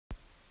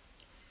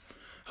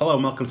Hello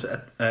and welcome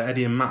to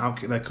Eddie and Matt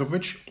Outkick Their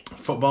Coverage.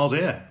 Football's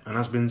here and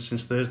has been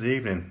since Thursday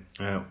evening.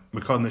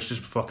 Recording this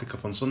just before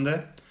kick-off on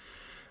Sunday.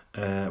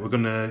 We're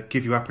going to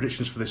give you our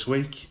predictions for this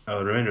week, or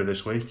the remainder of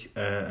this week,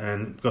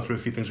 and go through a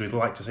few things we'd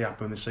like to see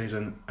happen this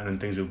season and then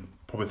things we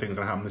probably think are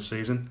going to happen this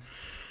season.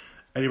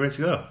 Eddie, ready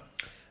to go?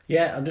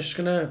 Yeah, I'm just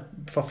going to,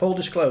 for full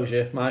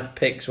disclosure, my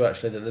picks were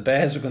actually that the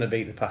Bears were going to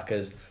beat the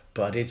Packers,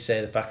 but I did say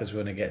the Packers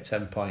were going to get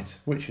 10 points,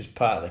 which was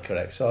partly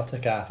correct, so I'll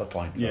take half a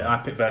point. Yeah, I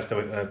picked Bears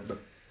to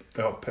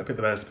pick the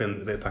Bears to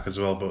pin the Packers as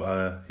well,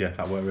 but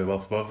that worked really well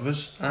for both of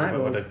us. Alright,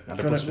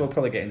 we'll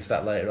probably get into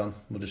that later on.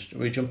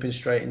 We're jumping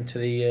straight into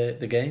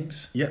the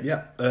games.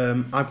 Yep.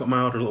 I've got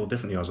my order a little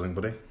different to yours, I think,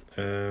 buddy.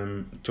 Do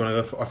you want to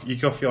go for? You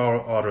go for your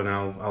order, and then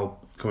I'll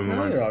come in with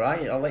mine. You're all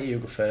right. I'll let you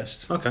go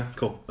first. Okay,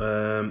 cool.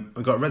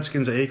 I've got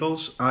Redskins at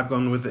Eagles. I've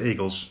gone with the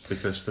Eagles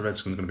because the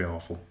Redskins are going to be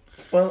awful.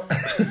 Well,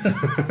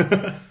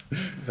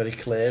 very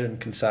clear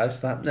and concise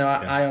that. No,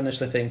 I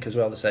honestly think as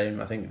well the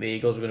same. I think the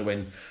Eagles are going to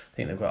win. I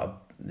think they've got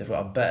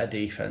a better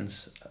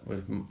defence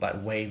with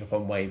like wave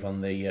upon wave on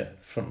the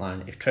front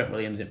line. If Trent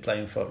Williams isn't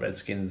playing for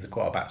Redskins, the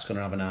quarterback's going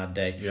to have an hard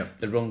day. Yep.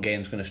 The run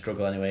game's going to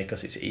struggle anyway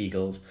because it's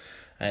Eagles.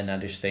 And I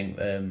just think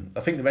the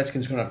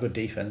Redskins are going to have good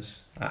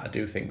defence. I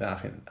do think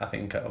that. I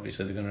think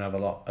obviously they're going to have a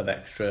lot of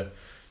extra,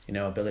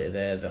 ability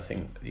there. I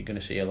think you're going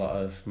to see a lot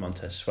of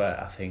Montez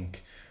Sweat. I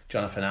think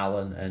Jonathan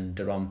Allen and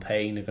Deron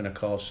Payne are going to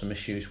cause some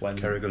issues when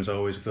Kerrigan's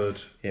always good.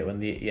 Yeah, when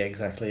the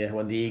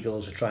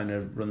Eagles are trying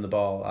to run the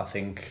ball, I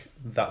think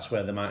that's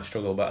where they might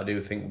struggle. But I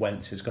do think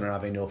Wentz is going to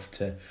have enough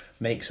to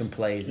make some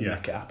plays and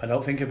make it happen. I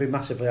don't think it'll be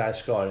massively high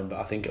scoring, but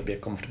I think it'll be a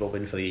comfortable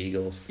win for the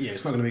Eagles. Yeah,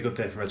 it's not going to be a good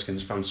day for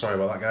Redskins fans. Sorry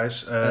about that,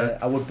 guys.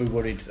 I would be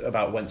worried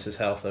about Wentz's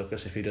health though,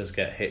 because if he does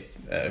get hit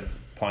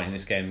point in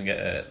this game and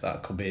get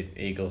that could be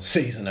Eagles'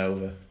 season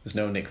over. There's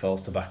no Nick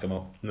Foles to back him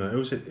up. No, it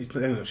was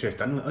Chase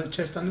Daniels. Is it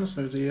Chase Daniels?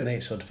 Or is he, Nate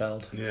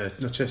Sudfeld. Yeah,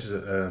 no, Chase is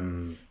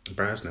at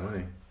Bears now, isn't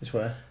he? It's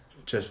where?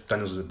 Chase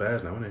Daniels is at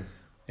Bears now, isn't he?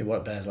 He was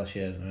at Bears last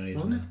year, no,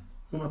 isn't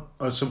he?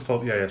 Oh, some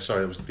fault. Yeah.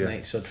 Sorry, it was. Yeah.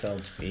 Nate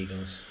Sudfeld's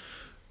Eagles.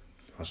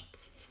 I'll just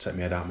take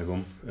my head out of my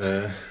bum.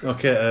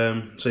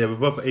 Okay. So yeah, we've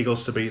both got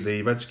Eagles to beat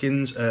the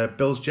Redskins.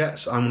 Bills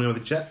Jets. I'm going to go with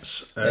the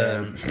Jets.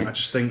 I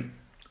just think.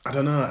 I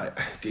don't know.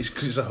 It's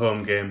because it's a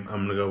home game.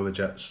 I'm gonna go with the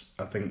Jets.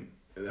 I think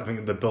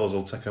the Bills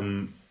will take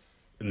them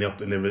in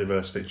the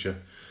reverse picture.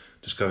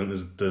 Just because I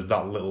think there's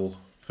that little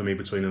for me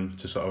between them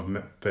to sort of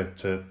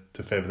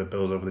to favour the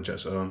Bills over the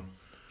Jets at home.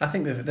 I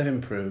think they've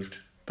improved.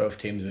 Both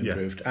teams have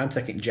improved. Yeah. I'm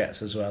taking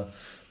Jets as well.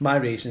 My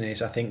reason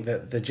is I think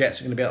that the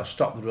Jets are going to be able to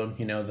stop the run.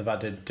 They've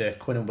added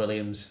Quinnen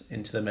Williams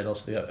into the middle,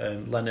 so they've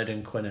got Leonard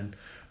and Quinnen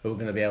who are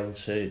going to be able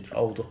to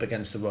hold up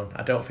against the run.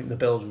 I don't think the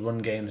Bills' run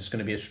game is going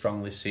to be as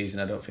strong this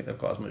season. I don't think they've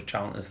got as much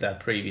talent as they had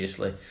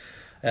previously.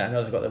 I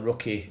know they've got the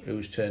rookie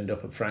who's turned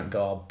up at Frank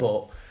Gore,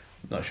 but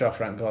I'm not sure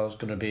Frank Gore's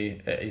going to be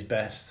at his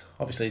best.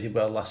 Obviously, he did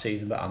well last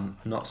season, but I'm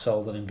not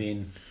sold on him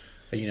being,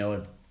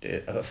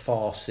 a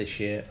force this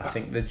year. I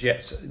think the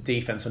Jets'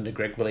 defence under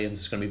Greg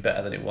Williams is going to be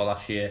better than it was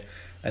last year,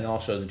 and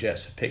also the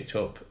Jets have picked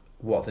up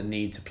what they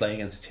need to play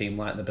against a team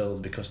like the Bills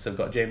because they've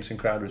got Jamison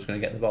Crowder who's going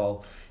to get the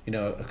ball,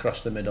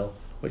 across the middle,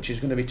 which is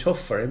going to be tough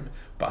for him,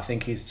 but I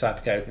think he's the type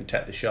of guy who can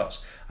take the shots.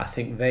 I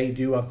think they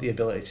do have the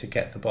ability to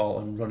get the ball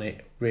and run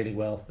it really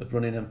well. The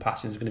running and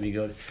passing is going to be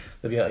good.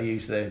 They'll be able to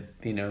use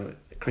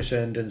Chris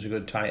Herndon's a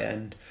good tight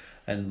end,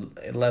 and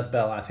Lev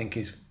Bell I think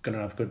is going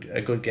to have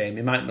a good game.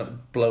 He might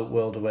not blow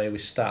world away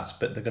with stats,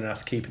 but they're going to have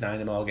to keep an eye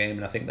on him all game,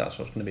 and I think that's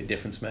what's going to be a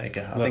difference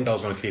maker. I think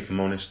Bell's going to keep him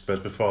honest,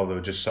 but before they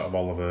were just sort of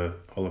Oliver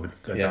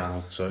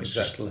Darnold, so it's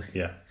exactly. Just,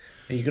 yeah.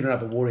 You're going to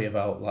have a worry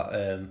about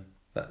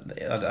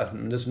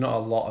there's not a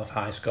lot of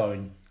high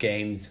scoring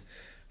games,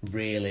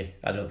 really.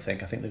 I don't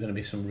think. I think there are going to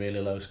be some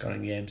really low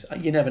scoring games.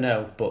 You never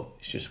know, but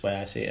it's just the way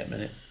I see it at the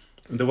minute.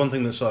 The one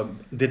thing that sort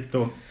of did,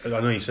 though, I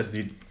know you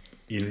said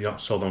you're not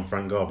sold on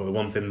Frank Gore, but the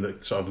one thing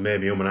that sort of made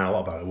me and out a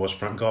lot about it was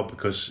Frank Gore,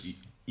 because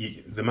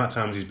the amount of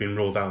times he's been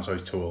ruled out, so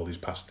he's too old, he's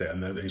past it,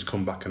 and he's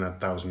come back and had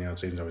 1,000-yard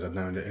seasons he's had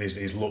now, and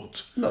he's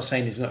looked. I'm not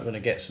saying he's not going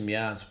to get some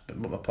yards, but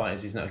my point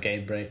is he's not a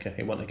game breaker.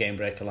 He wasn't a game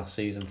breaker last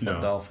season for the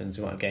Dolphins.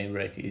 He wasn't a game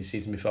breaker the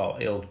season before.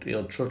 He'll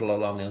trundle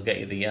along, he'll get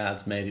you the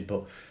yards maybe,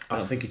 but I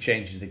don't think he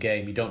changes the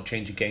game. You don't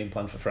change your game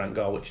plan for Frank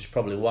Gore, which is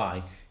probably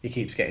why he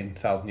keeps getting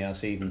 1,000-yard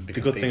seasons.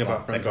 The good thing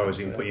about Frank Gore is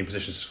he can put you in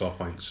positions to score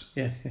points.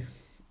 Yeah.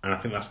 And I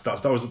think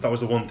that was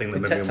the one thing that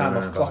made me take time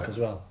off clock as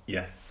well.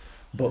 Yeah.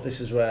 But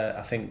this is where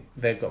I think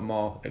they've got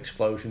more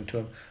explosion to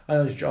them. I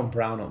know there's John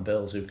Brown on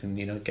Bills who can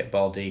get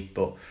ball deep,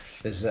 but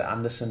there's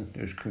Anderson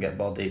who can get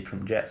ball deep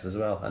from Jets as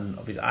well. And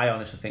obviously, I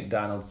honestly think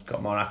Darnold's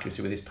got more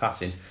accuracy with his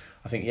passing.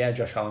 I think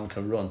Josh Allen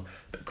can run,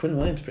 but Quinn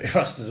Williams is pretty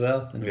fast as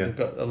well. And they've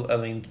got,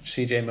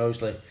 CJ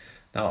Mosley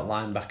now at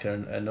linebacker,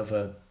 and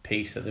another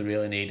piece that they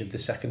really needed. The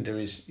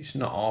secondary it's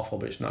not awful,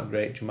 but it's not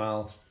great.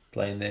 Jamal's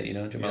playing there,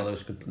 Jamal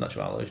Lewis,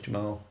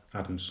 Jamal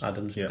Adams, a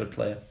good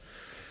player.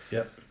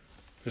 Yep.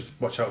 Just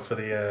watch out for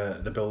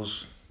the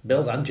Bills.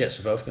 Bills and Jets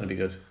are both going to be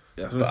good.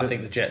 But I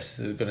think the Jets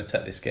are going to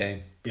take this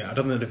game. Yeah, I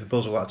don't know if the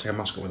Bills will like to take a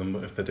mascot with them,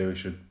 but if they do, he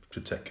should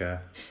take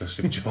care. Because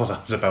if Joel's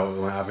happens about it,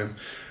 we might have him.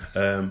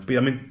 But I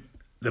mean,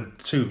 the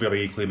two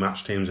very equally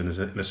matched teams in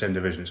the same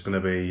division. It's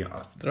going to be...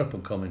 They're up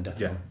and coming,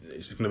 definitely. Yeah,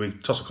 it's going to be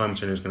toss a coin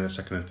between who's going to get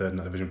second and third in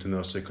that division between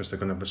those two, because they're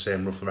going to have the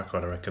same rough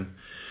record, I reckon.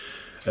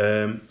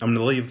 I'm going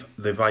to leave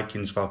the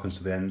Vikings-Falcons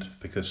to the end,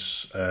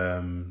 because...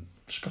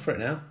 Just go for it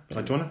now.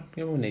 Do you want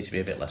We need to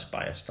be a bit less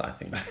biased, I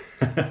think.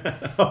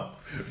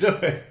 Do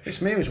we?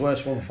 It's me who's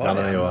worse one for I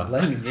know you are. I'm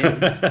blaming you.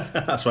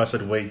 That's why I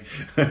said we.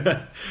 We're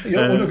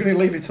not going to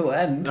leave it till the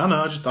end. No,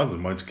 I just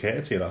wanted to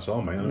cater to you. That's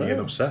all, mate. I'm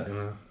getting upset.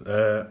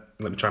 Let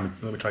me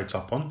try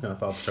top on. I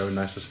thought it was very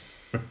nice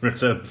to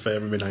return the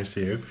favour and be nice to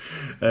you.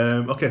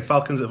 Okay,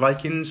 Falcons at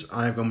Vikings.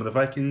 I've gone with the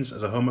Vikings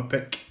as a homer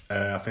pick.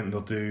 I think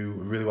they'll do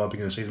really well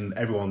beginning of the season.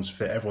 Everyone's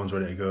fit. Everyone's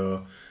ready to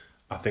go.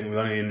 I think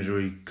the only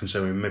injury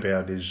concern we maybe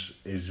had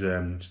is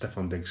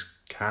Stephon Diggs'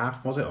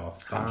 calf, was it? Or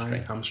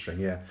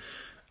hamstring, yeah.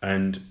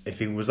 And if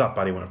he was that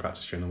bad, he wouldn't have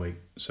practiced during the week.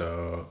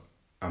 So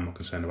I'm not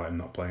concerned about him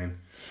not playing.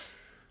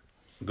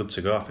 Good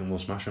to go. I think we'll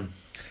smash him.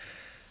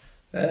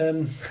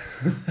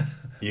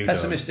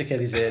 Pessimistic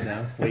Eddie's here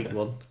now. Week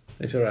 1.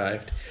 It's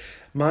arrived.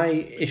 My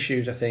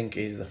issues, I think,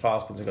 is the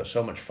Falcons have got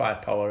so much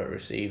firepower at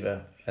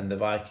receiver, and the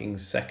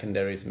Vikings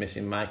secondary is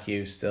missing Mike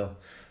Hughes still.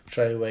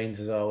 Trey Waynes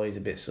is always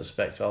a bit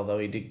suspect, although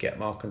he did get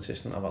more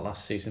consistent over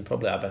last season.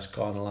 Probably our best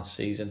corner last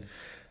season.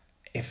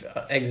 If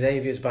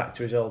Xavier's back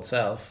to his old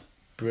self,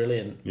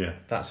 brilliant. Yeah.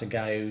 That's a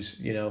guy who's,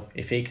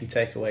 if he can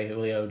take away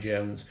Julio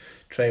Jones,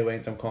 Trey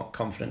Waynes, I'm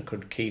confident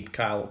could keep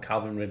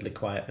Calvin Ridley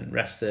quiet, and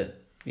rest that,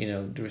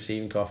 the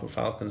receiving core for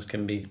Falcons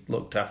can be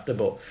looked after.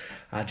 But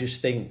I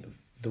just think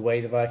the way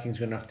the Vikings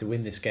are going to have to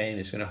win this game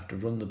is going to have to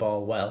run the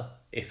ball well,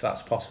 if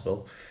that's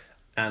possible,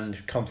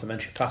 and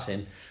complementary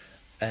passing.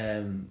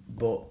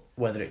 But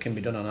whether it can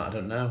be done or not, I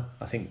don't know.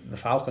 I think the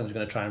Falcons are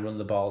going to try and run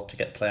the ball to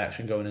get play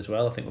action going as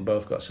well. I think we've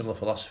both got similar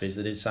philosophies.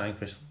 They did sign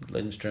Chris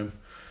Lindstrom.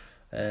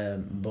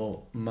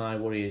 But my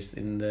worry is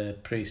in the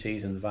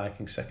pre-season, the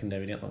Vikings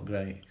secondary didn't look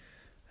great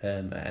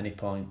at any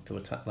point. They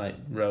were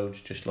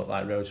Rhodes just looked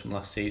like Rhodes from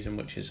last season,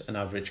 which is an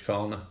average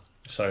corner,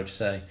 sorry to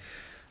say.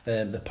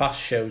 The pass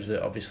shows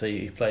that obviously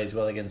he plays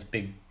well against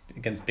big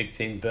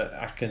teams, but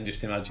I can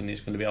just imagine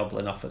he's going to be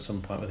hobbling off at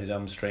some point with his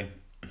hamstring.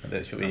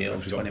 That should be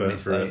healed 20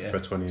 minutes later. For a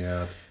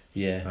 20-yard.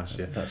 Yeah,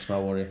 that's my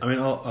worry. I mean,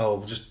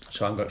 I'll just...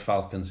 So I'm going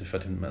Falcons if I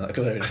didn't make that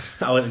clear.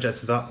 I'll interject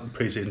to that.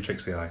 Pre-season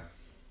tricks the eye.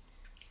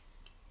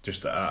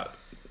 Just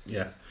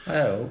yeah.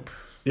 I hope.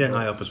 Yeah,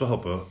 I hope as well,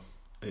 but...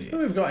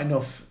 We've got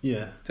enough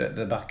at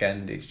the back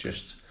end. It's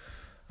just...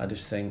 I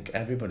just think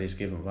everybody's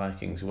given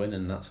Vikings a win,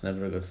 and that's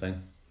never a good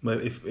thing. Well,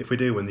 if we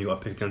do win, you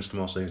got to pick against them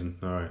all season.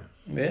 All right.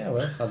 Yeah,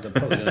 well, I'm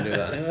probably going to do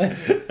that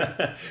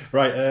anyway.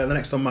 Right, the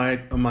next on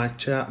my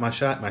chart, my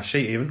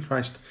sheet even,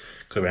 Christ,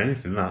 could have been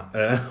anything that.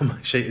 On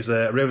my sheet is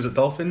Ravens at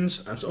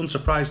Dolphins, and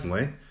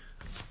unsurprisingly,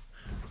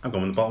 I'm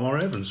going with the Baltimore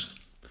Ravens.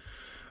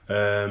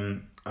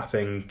 I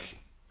think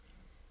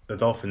the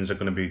Dolphins are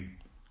going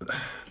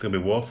to be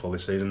woeful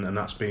this season, and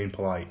that's being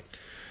polite.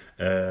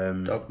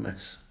 Dog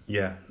mess.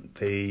 Yeah,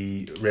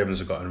 the Ravens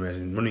have got an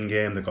amazing running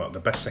game. They've got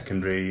the best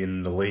secondary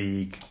in the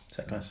league.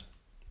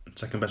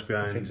 Second best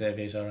behind. I think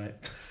Xavier's alright.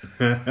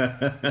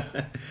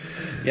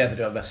 Yeah, they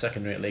do have best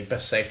secondary in the league.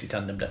 Best safety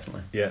tandem,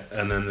 definitely. Yeah,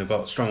 and then they've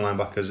got strong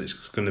linebackers.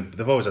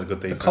 They've always had a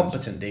good defense. A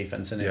competent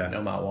defense, isn't it?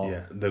 No matter what.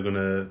 Yeah, they're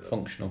gonna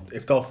functional.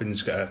 If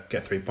Dolphins get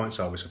 3 points,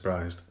 I'll be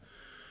surprised.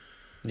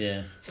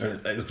 Yeah, it's going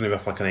to be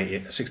off like an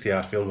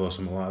 60-yard field goal or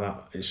something like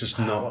that. It's just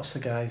not. What's the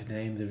guy's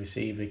name? The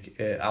receiver,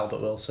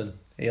 Albert Wilson.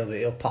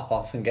 He'll pop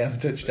off and get a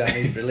touchdown.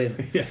 He's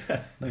brilliant. Yeah,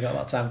 I got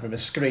that time from a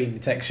screen. He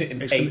takes it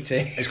in 80.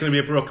 It's going to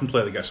be a broken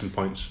play that gets some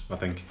points, I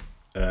think,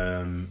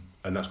 and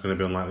that's going to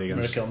be unlikely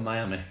against Miracle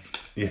Miami.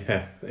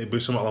 Yeah, it'll be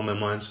somewhat along them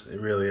lines. It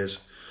really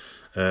is.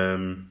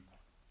 I'm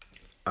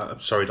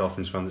sorry,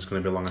 Dolphins fans. It's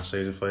going to be a long ass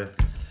season for you.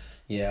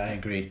 Yeah, I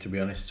agree. To be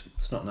honest,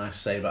 it's not nice to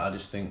say, but I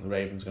just think the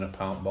Ravens are going to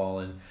pound ball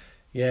in.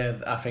 Yeah,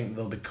 I think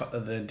they'll be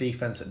the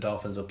defense at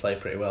Dolphins will play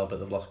pretty well, but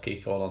they've lost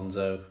Kiko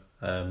Alonso.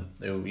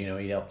 Who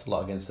he helped a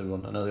lot against the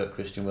run. I know they got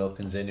Christian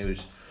Wilkins in,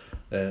 who's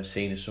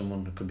seen as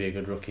someone who could be a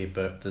good rookie,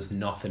 but there's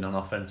nothing on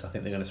offense. I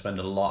think they're going to spend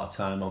a lot of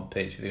time on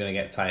pitch. They're going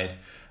to get tired,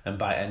 and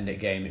by end of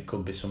game, it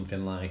could be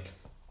something like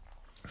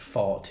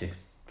 40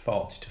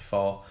 to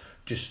 4.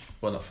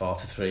 Not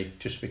 4-3,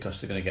 just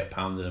because they're going to get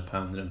pounded and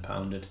pounded and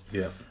pounded.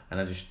 Yeah, and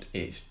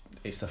it's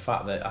the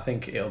fact that I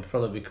think it'll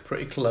probably be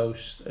pretty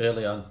close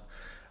early on.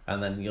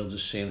 And then you'll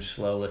just see them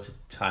slowly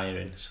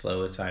tiring,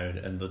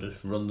 and they'll just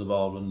run the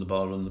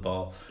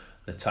ball.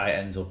 The tight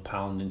ends will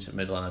pound into the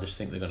middle, and I just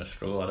think they're going to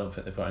struggle. I don't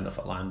think they've got enough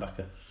at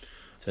linebacker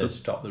to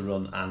stop the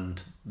run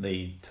and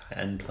the tight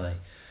end play.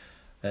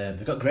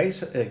 They've got great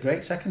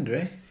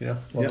secondary,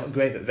 not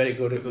great, but very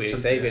good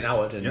with Xavier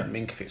Howard and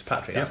Minkah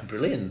Fitzpatrick. That's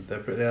brilliant.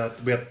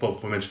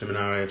 We mentioned them in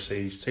our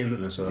AFC's team,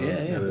 didn't they? So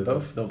they're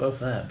both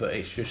there. But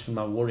it's just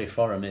my worry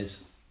for them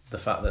is the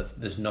fact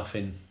that there's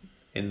nothing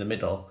in the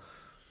middle,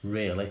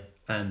 really,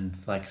 And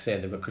like I say,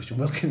 they've got Christian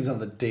Wilkins on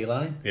the D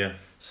line. Yeah.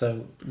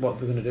 So what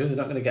they're going to do? They're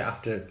not going to get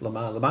after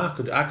Lamar.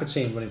 I could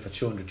see him running for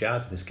 200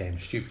 yards in this game.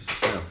 Stupid as it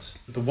sounds.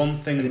 The one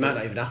thing and he might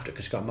not even after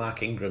because he's got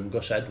Mark Ingram,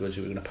 Gus Edwards,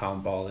 who are going to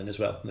pound ball in as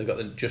well. And they've got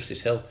the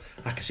Justice Hill.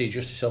 I can see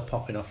Justice Hill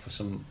popping off for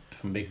some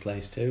big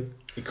plays too.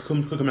 It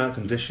could come out of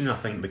condition, I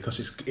think, because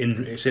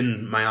it's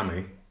in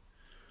Miami.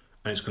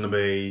 And it's going to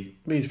be...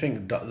 I mean, you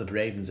think the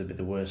Ravens would be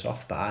the worse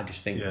off, but I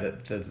just think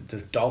that the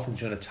Dolphins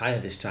are going to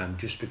tire this time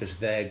just because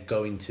they're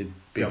going to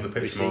be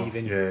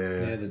receiving.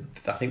 Yeah.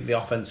 I think the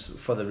offense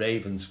for the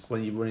Ravens,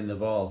 when you're running the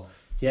ball,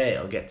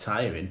 it'll get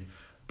tiring,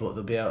 but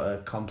they'll be able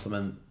to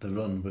complement the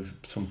run with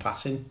some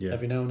passing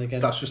every now and again.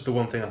 That's just the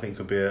one thing I think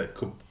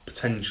could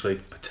potentially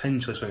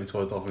swing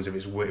towards Dolphins. If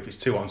it's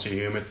too hot and too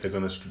humid,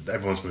 everyone's going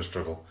to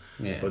struggle.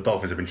 Yeah. But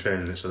Dolphins have been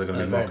training it, so they're going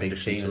to be more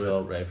conditioned to it. Very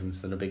big team,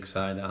 Ravens. They're a big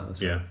side, aren't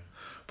they? Yeah.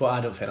 But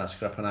I don't think that's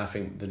going to happen. I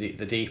think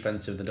the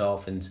defence of the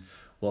Dolphins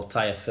will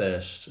tire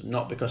first,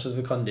 not because of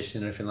the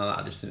conditioning or anything like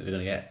that. I just think they're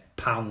going to get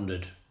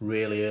pounded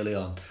really early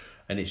on,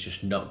 and it's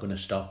just not going to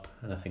stop.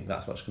 And I think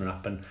that's what's going to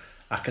happen.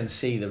 I can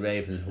see the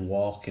Ravens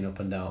walking up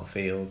and down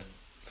field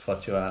for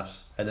 2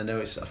 hours. And I know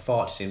it's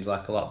 40 seems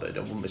like a lot, but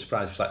I wouldn't be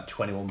surprised if it's like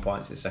 21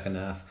 points in the second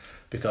half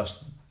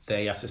because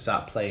they have to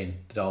start playing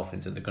the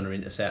Dolphins and they're going to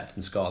intercept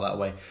and score that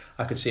way.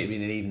 I could see it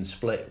being an even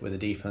split with the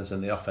defence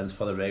and the offence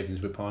for the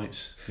Ravens with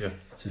points. Yeah.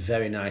 It's a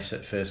very nice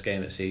first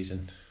game of the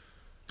season.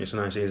 It's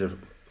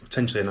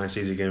potentially a nice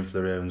easy game for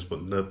the Ravens,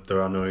 but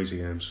there are no easy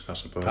games, I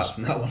suppose. Apart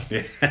from that one.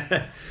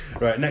 Yeah.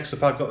 Right, next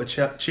up I've got the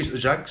Chiefs at the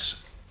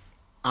Jags.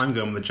 I'm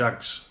going with the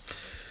Jags.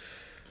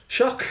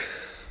 Shock.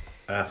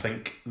 I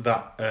think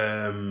that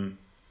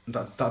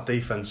that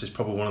defence is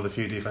probably one of the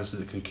few defences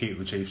that can keep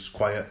the Chiefs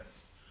quiet.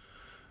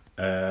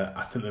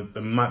 I think that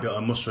they might be able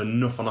to muster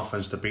enough on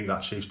offence to beat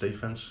that Chiefs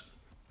defence.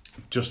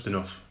 Just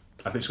enough.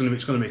 I think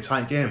it's going to be a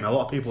tight game. A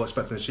lot of people are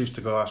expecting the Chiefs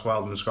to go as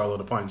wild and score a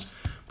lot of points,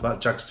 but that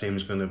Jags team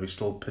is going to be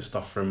still pissed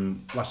off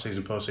from last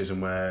season,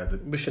 postseason, where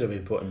we should have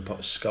been putting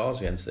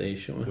scores against these,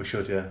 shouldn't we? We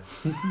should, yeah.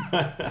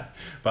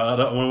 But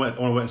I want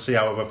to wait and see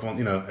how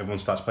everyone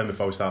starts playing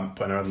before we start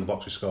putting our head in the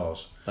box with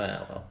scores.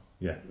 Well.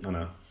 Yeah, I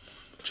know.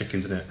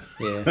 Chickens, isn't it?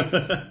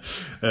 Yeah.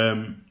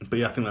 But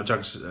yeah, I think that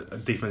Jags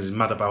defence is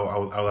mad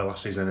about how their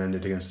last season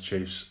ended against the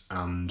Chiefs,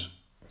 and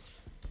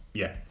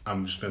yeah,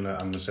 I'm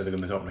gonna say they're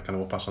gonna open a can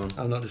of pass on them.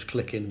 I'm not just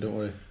clicking, don't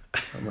worry.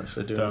 I'm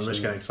actually doing. I'm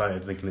just getting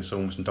excited thinking there's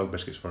someone with some dog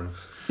biscuits for him.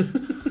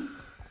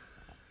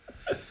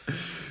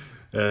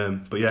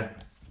 But yeah,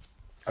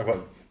 I've got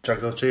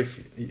Jags over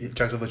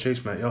the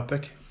Chiefs, mate. Your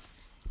pick?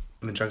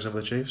 And the Jags over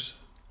the Chiefs.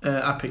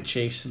 I picked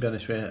Chiefs, to be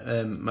honest with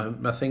you.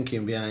 My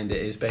thinking behind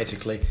it is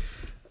basically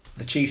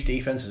the Chiefs'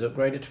 defence has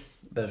upgraded.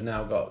 They've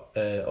now got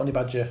Honey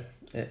Badger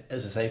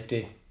as a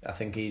safety. I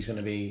think he's going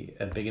to be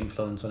a big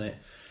influence on it.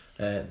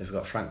 They've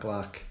got Frank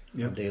Clark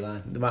on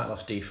D-line. They might have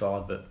lost D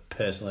Ford, but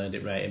personally I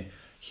didn't rate him.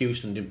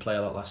 Houston didn't play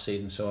a lot last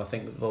season, so I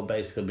think they'll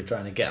basically be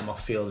trying to get them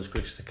off field as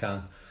quick as they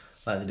can,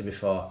 like they did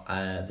before.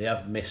 They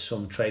have missed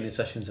some training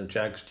sessions of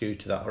Jags due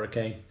to that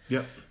hurricane.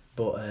 Yep.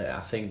 But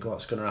I think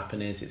what's going to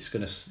happen is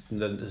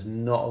there's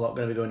not a lot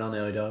going to be going on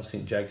early doors. I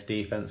think Jags'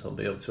 defence will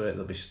be up to it.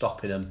 They'll be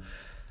stopping them.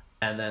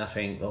 And then I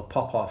think they'll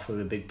pop off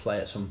with a big play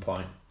at some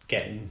point,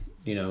 getting,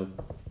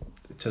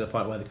 to the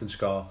point where they can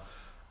score.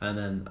 And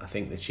then I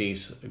think the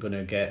Chiefs are going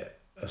to get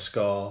a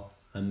score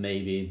and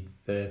maybe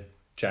the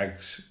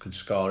Jags could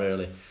score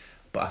early.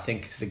 But I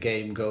think as the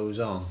game goes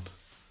on,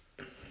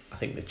 I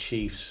think the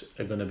Chiefs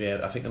are going to be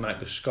able... I think they might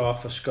go score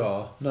for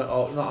score. Not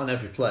on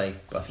every play,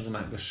 but I think they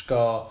might go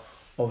score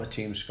over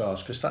team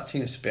scores. Because that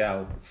seems to be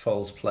how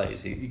Foles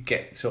plays. He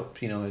gets up,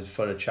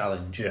 for a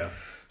challenge. Yeah.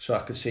 So I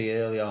could see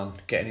early on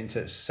getting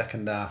into the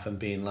second half and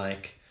being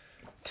like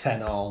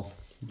 10-all.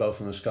 Both of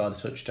them have scored a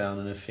touchdown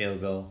and a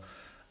field goal.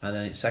 And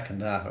then in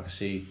second half, I could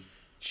see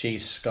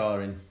Chiefs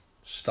scoring,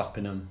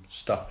 stopping them,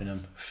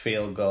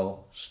 field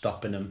goal,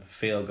 stopping them,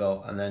 field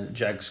goal, and then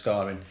Jags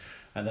scoring.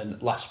 And then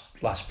last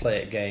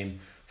play at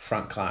game,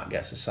 Frank Clark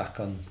gets a sack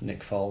on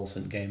Nick Foles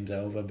and game's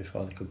over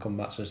before they could come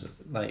back. So,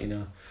 I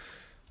can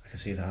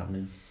see that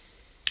happening.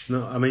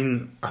 No, I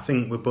mean, I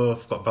think we've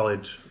both got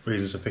valid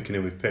reasons for picking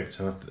who we've picked,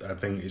 and I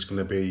think it's going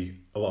to be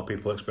a lot of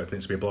people expecting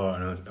it to be a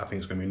blowout, and I think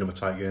it's going to be another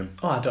tight game.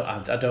 Oh, I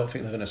don't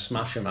think they're going to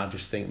smash them. I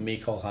just think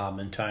Mecole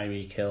Hardman,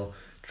 Tyreek Hill,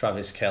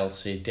 Travis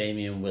Kelce,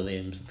 Damian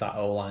Williams, that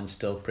O-line's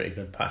still pretty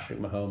good. Patrick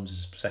Mahomes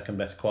is second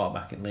best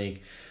quarterback in the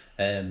league.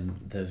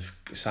 They've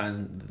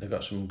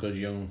got some good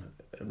young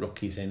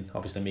rookies in.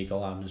 Obviously,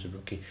 Mecole Hardman's a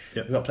rookie.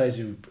 Yep. They've got players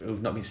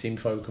who've not been seen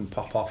before who can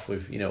pop off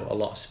with a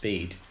lot of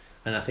speed.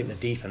 And I think the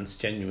defence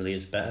genuinely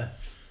is better.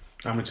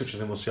 How many touches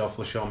then we'll see off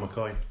LaShawn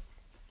McCoy?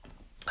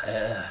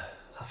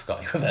 I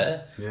forgot you were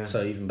there. Yeah.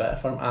 So even better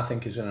for him. I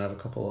think he's going to have a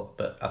couple,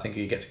 but I think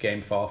if you get to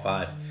game 4 or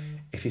 5,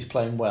 if he's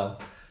playing well,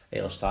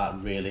 it'll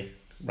start really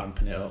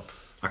ramping it up.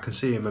 I can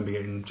see him maybe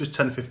getting just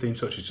 10 to 15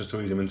 touches just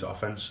to ease him into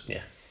offence.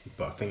 Yeah.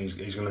 But I think he's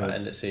going to... At the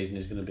end of the season,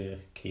 he's going to be a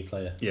key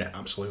player. Yeah,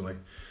 absolutely.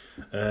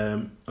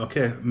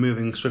 Okay,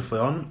 moving swiftly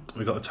on.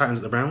 We've got the Titans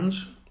at the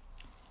Browns.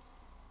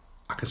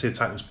 I can see the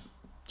Titans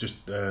just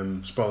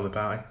spoiling the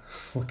party.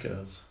 Look at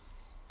us.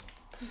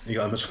 You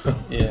got him as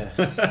well.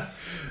 Yeah.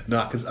 No,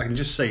 I can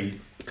just see,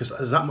 because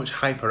there's that much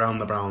hype around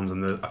the Browns,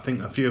 and I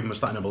think a few of them are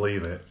starting to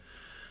believe it.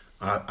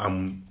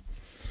 I'm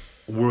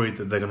worried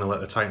that they're going to let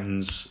the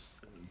Titans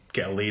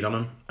get a lead on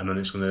them, and then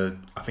it's going to.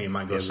 I think it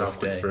might go south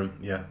quick for them.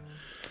 Yeah.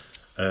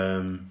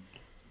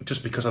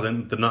 Just because I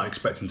think they're not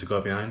expecting to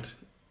go behind.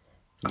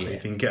 Yeah.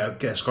 If you can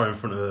get a score in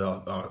front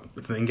of or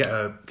if they can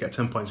get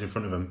 10 points in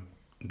front of them,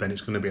 then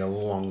it's going to be a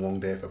long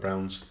day for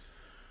Browns.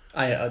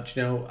 I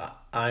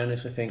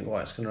honestly think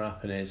what's going to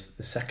happen is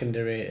the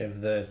secondary of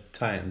the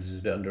Titans is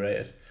a bit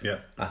underrated. Yeah.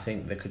 I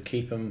think they could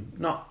keep them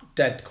not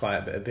dead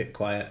quiet, but a bit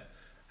quiet.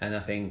 And I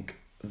think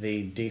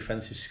the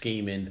defensive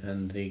scheming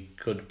and the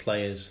good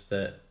players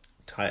that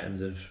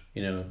Titans have,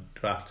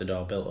 drafted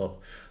or built up,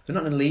 they're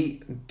not an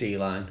elite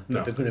D-line,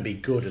 but they're going to be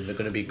good, and they're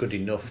going to be good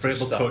enough.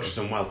 Vrabel coaches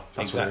them well.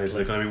 That's what it is.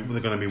 They're going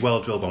to be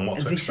well drilled on what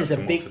to expect. This is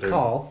a big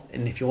call,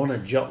 and if you want to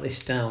jot this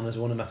down as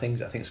one of my things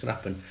that I think is going to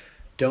happen,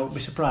 don't be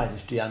surprised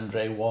if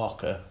DeAndre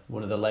Walker,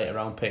 one of the later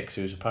round picks,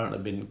 who's apparently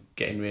been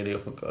getting really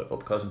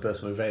up close and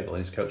personal with Vrabel in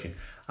his coaching,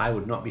 I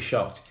would not be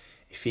shocked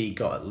if he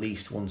got at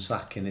least one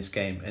sack in this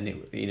game.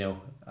 And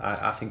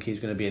I think he's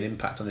going to be an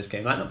impact on this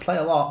game. Might not play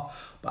a lot,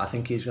 but I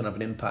think he's going to have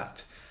an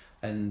impact.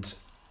 And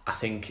I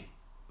think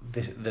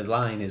the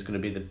line is going to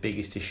be the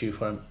biggest issue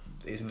for him.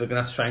 They're going to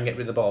have to try and get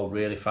rid of the ball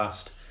really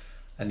fast,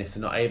 and if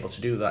they're not able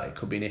to do that, it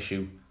could be an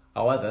issue.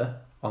 However,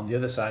 on the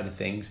other side of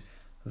things,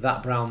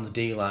 that Browns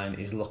D-line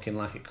is looking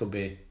like it could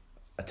be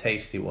a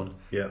tasty one.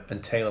 Yeah.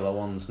 And Taylor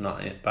Lewan's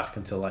not back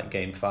until like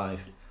game 5.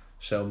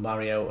 So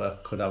Mariota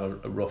could have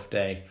a rough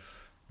day.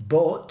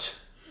 But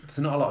there's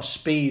not a lot of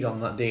speed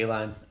on that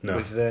D-line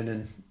with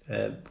Vernon.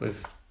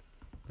 What's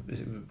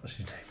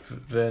his name?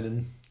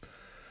 Vernon.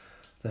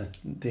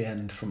 The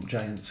end from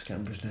Giants. I can't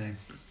remember his name.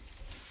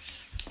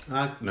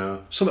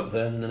 No. Somewhat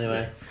Vernon,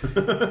 anyway.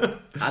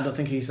 I don't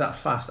think he's that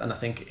fast, and I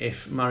think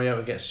if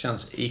Mariota gets a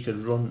chance, he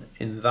could run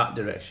in that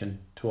direction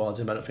towards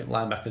him. I don't think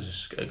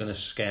linebackers are going to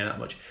scare that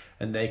much,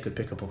 and they could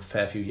pick up a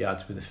fair few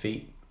yards with the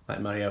feet,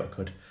 like Mariota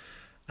could.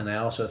 And I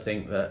also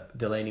think that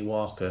Delaney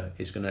Walker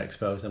is going to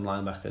expose them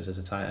linebackers as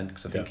a tight end,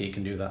 because I think he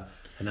can do that.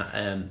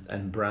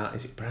 And Brown,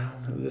 is it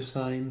Brown who they've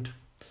signed?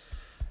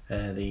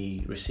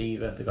 The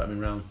receiver, they got him in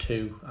round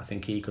 2. I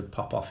think he could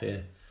pop off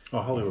here. Oh,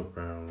 Hollywood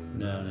Brown.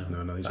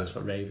 No. That's for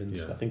Ravens.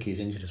 Yeah. I think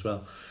he's injured as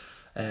well.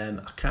 I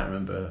can't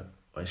remember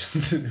what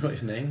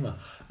his name was.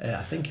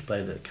 I think he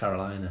played at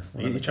Carolina.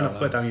 You're trying to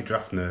play down your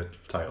draft nerd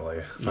title, are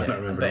you? I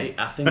don't remember. But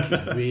I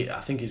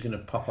think he's going to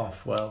pop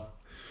off well.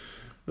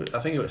 I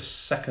think it was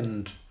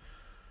second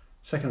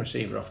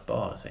receiver off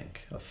board, I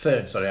think. Or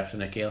third, after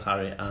N'Keal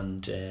Harry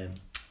and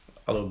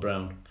Hollywood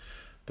Brown.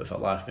 But for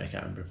life, I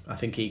can't remember. I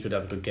think he could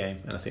have a good game,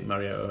 and I think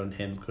Mariota and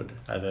him could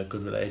have a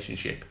good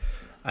relationship.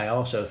 I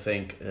also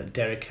think that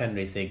Derrick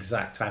Henry is the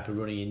exact type of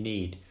runner you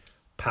need,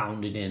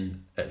 pounding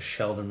in at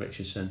Sheldon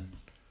Richardson.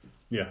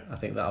 Yeah. I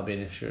think that'll be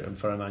an issue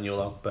for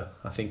Emmanuel Ogbah.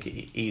 I think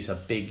he's a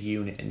big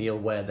unit, and he'll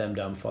wear them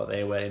down before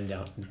they wear him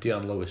down.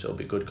 Dion Lewis will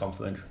be a good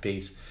complementary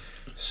piece.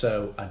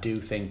 So I do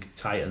think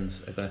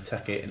Titans are going to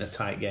take it in a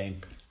tight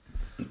game.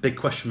 Big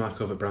question mark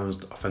over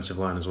Brown's offensive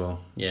line as well.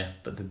 Yeah,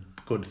 but the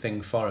good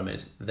thing for him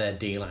is their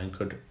D-line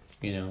could,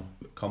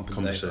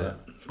 compensate for that.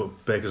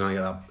 But Baker's going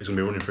to get that. He's going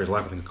to be running for his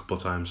life, I think, a couple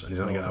of times, and he's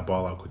going to get that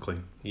ball out quickly.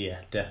 Yeah,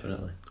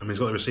 definitely. I mean, he's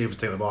got the receivers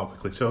to take the ball out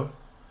quickly too,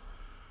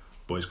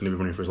 but he's going to be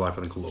running for his life,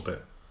 I think, a little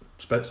bit.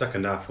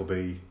 Second half will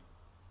be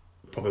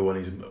probably when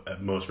he's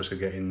at most risk of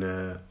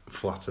getting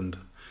flattened.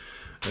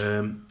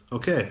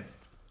 Okay,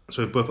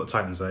 so we've both got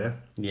Titans there,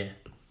 yeah? Yeah.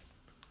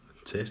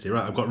 Tasty.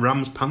 Right, I've got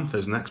Rams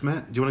Panthers next,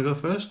 mate. Do you want to go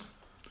first?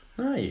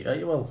 No,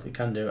 well, you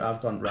can do.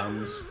 I've gone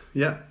Rams.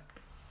 Yeah.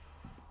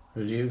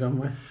 Who'd you gone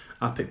with?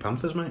 I picked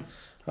Panthers, mate.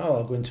 Oh,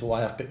 I'll go into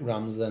why I've picked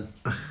Rams then.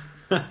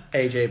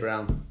 AJ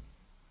Brown.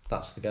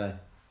 That's the guy.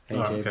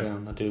 AJ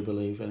Brown, I do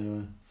believe,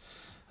 anyway.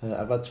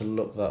 I've had to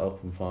look that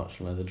up,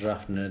 unfortunately. The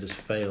draft nerd has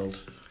failed.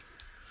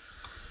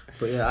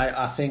 But yeah,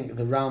 I think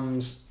the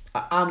Rams...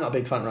 I'm not a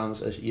big fan of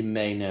Rams, as you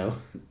may know.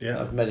 Yeah.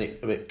 I've made it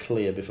a bit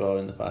clear before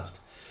in the past.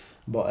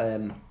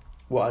 But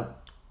what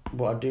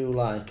I do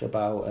like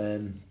about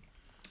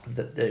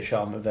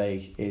Sean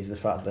McVay is the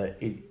fact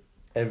that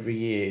every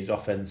year his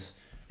offense,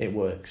 it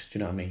works. Do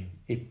you know what I mean?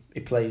 He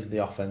plays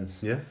the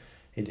offense. Yeah.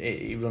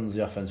 He runs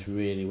the offense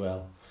really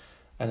well,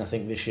 and I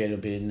think this year it'll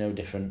be no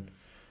different.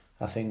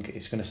 I think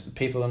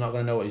people are not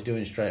going to know what he's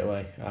doing straight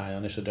away. I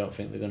honestly don't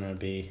think they're going to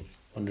be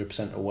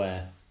 100%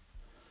 aware.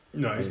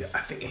 No, I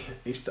think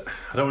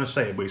I don't want to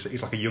say it, but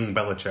he's like a young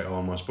Belichick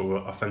almost, but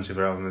offensive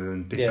rather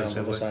than defensively. Yeah, on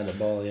the other side of the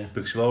ball, yeah.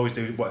 Because he'll always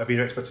do whatever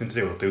you're expecting to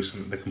do. He'll do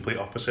something the complete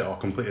opposite or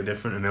completely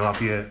different, and he'll have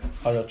you.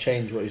 Or he'll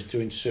change what he's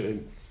doing to suit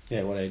him.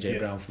 Yeah, what AJ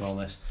Brown from all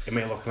this. It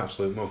may look an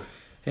absolute mug.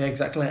 Yeah,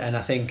 exactly. And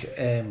I think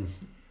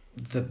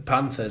the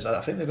Panthers,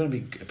 I think they're going to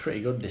be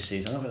pretty good this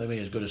season. I don't think they're going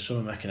to be as good as some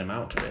are making them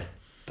out to be,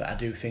 but I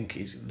do think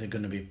they're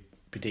going to be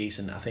be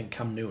decent. I think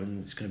Cam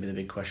Newton is going to be the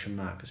big question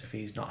mark, because if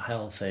he's not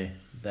healthy,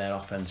 their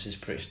offence is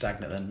pretty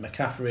stagnant. Then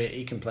McCaffrey,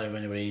 he can play with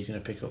anybody. He's going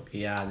to pick up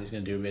yards. He's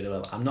going to do really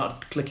well. I'm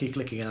not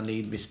clicking and I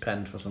need this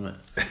pen for something.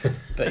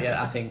 But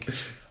yeah, I think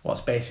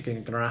what's basically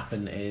going to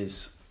happen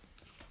is,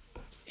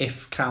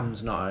 if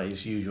Cam's not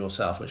his usual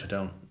self, which I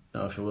don't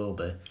know if he will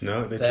be,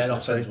 their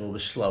offence will be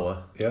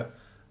slower. Yeah.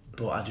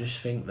 But I just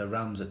think the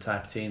Rams are the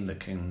type of team that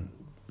can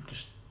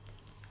just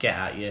get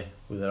at you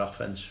with their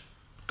offence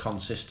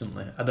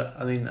consistently. I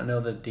know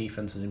the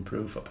defence has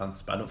improved for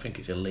Panthers, but I don't think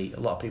it's elite. A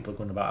lot of people are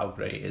going about how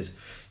great it is.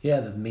 Yeah,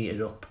 they've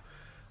meted up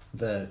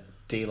the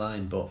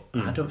D-line, but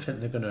I don't think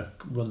they're going to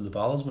run the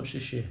ball as much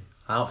this year.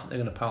 I don't think they're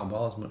going to pound the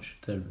ball as much,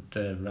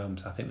 the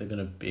Rams. I think they're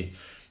going to be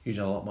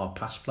using a lot more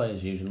pass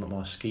players, using a lot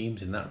more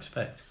schemes in that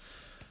respect.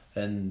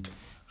 And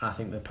I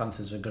think the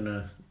Panthers are going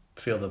to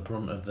feel the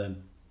brunt of the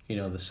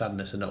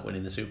sadness of not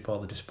winning the Super Bowl,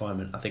 the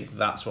disappointment. I think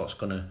that's what's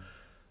going to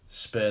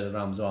spur the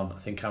Rams on. I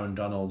think Aaron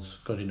Donald's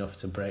good enough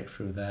to break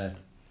through their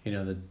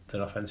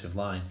offensive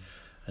line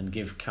and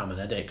give Cam an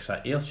headache.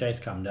 So he'll chase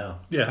Cam down.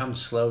 Yeah. Cam's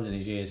slowed in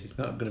his years. He's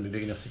not going to be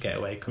big enough to get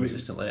away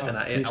consistently. Can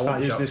you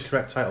start using his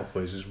correct title,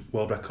 please? His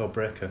world record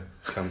breaker,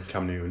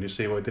 Cam Newton. You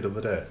see what he did the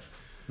other day?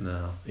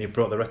 No. He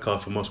broke the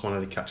record for most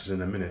one-handed catches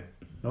in a minute.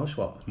 Most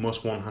what?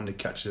 Most one-handed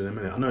catches in a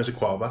minute. I know he's a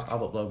quarterback. I'll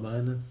upload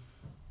mine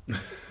then.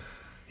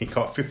 He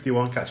caught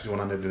 51 catches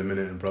one-handed in a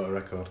minute and broke the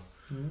record.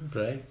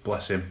 Great.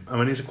 Bless him. I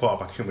mean, he's a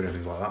quarterback. He shouldn't be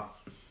doing things like that.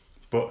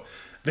 But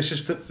this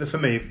is for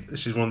me.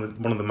 This is one of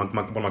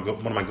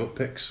my gut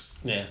picks.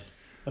 Yeah,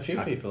 a few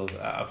people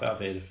I've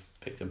heard have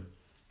picked him.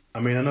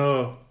 I mean, I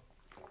know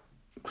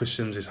Chris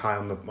Sims is high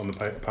on the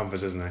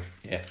Panthers, isn't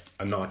he? Yeah,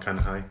 and not that kind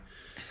of high.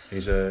 He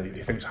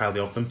thinks highly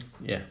of them.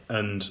 Yeah,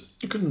 and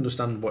you couldn't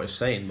understand what he's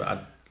saying,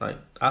 but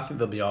I think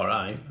they'll be all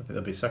right. I think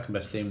they'll be the second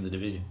best team in the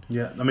division.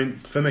 Yeah, I mean,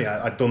 for me,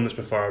 I'd done this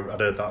before I'd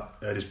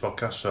heard his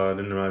podcast, so I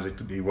didn't realise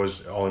he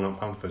was all in on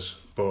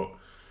Panthers. But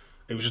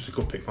it was just a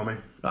good pick for me.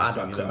 I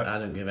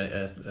don't give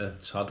a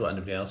sod what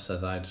anybody else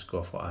says. I just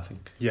go for what I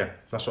think. Yeah,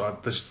 that's what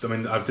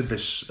I did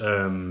this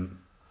on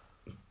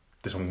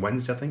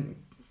Wednesday, I think.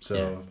 So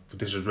yeah.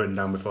 This was written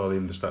down before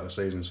the start of the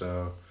season.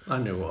 So I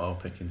knew what I was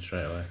picking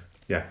straight away.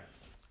 Yeah.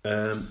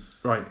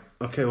 Right.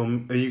 Okay. Well,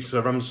 you've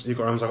got Rams. I've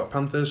got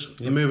Panthers.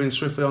 Yep. You're moving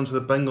swiftly on to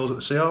the Bengals at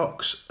the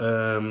Seahawks.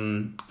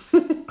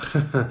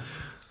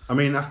 I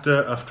mean,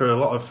 after a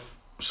lot of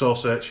soul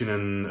searching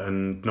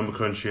and number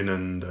crunching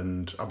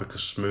and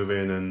abacus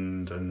moving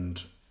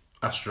and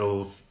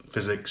astral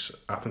physics,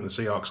 I think the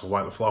Seahawks will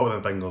wipe the floor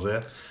with the Bengals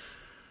here.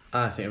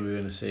 I think we're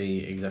going to see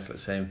exactly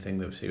the same thing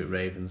that we see with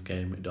Ravens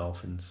game with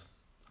Dolphins.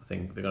 I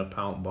think they're going to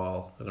pound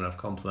ball. They're going to have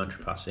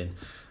complementary passing.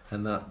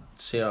 And that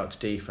Seahawks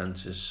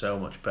defence is so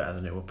much better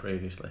than it was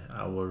previously.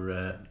 I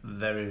were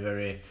very,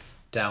 very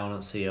down on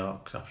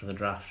Seahawks after the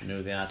draft and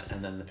who they had,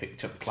 and then they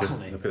picked up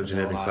Clowney. They picked up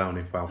Jadeveon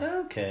Clowney.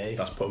 Wow. Okay.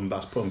 That's put them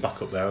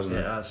back up there, hasn't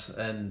it? Yeah, it has.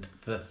 And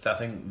I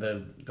think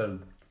the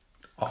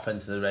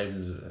offense of the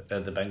Ravens,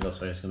 the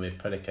Bengals, is going to be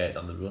predicated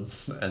on the run.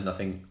 And I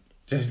think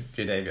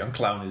Jadeveon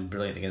Clowney is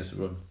brilliant against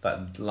the run.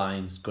 That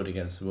line's good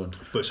against the run.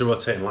 But it's a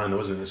rotating line, though,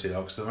 isn't it, the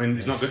Seahawks? I mean,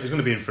 he's going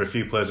to be in for a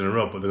few players in a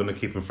row, but they're going to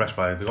keep him fresh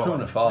by. They've got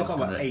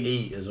like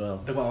eight as well.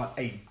 They've got like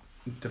 8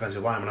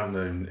 defensive linemen,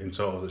 haven't they, in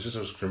total? It's just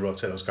going to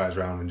rotate those guys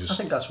around and just. I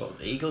think that's what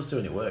the Eagles do,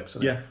 and it works.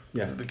 Yeah.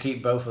 They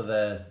keep both of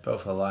their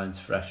lines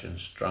fresh and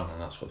strong,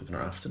 and that's what they're going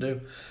to have to do.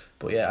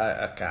 But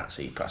yeah, I can't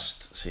see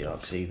past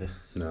Seahawks either.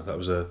 No,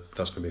 that's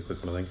going to be a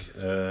quick one, I think.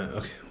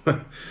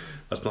 Okay,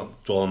 let's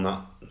not dwell on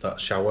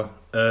that shower.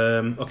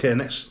 Okay,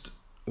 next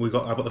I've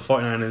got the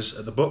 49ers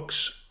at the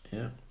Bucks.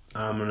 Yeah.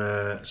 I'm going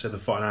to say the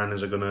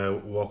 49ers are going to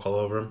walk all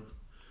over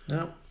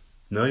them.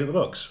 No, you're the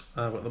Bucks?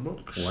 I've got the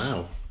Bucks.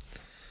 Wow.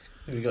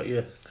 Have you got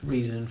your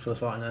reasoning for the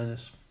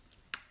 49ers?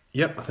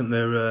 Yep, I think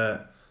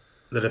their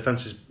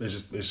defence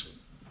is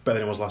better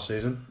than it was last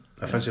season.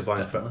 Offensive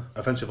line's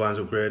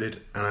upgraded,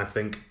 and I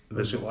think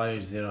why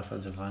is their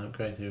offensive line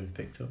upgraded? Who they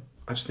picked up?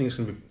 I just think it's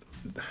going to be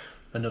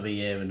another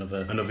year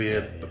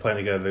playing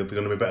together. They're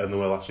going to be better than they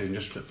were last season,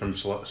 just from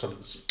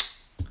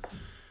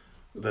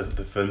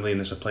the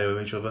friendliness of play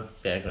with each other.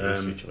 Yeah,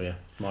 got each other. Yeah,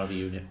 more of a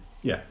unit.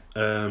 Yeah,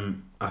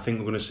 I think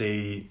we're going to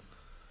see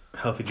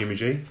healthy Jimmy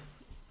G.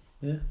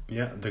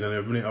 Yeah, they're going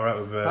to run it all right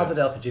with. How did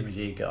healthy Jimmy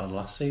G get on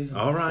last season?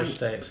 All right, first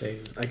day of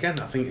season. Again,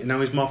 I think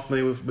now he's more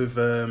familiar with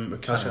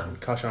Kyle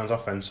Shanahan's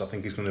offense. I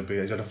think he's going to be.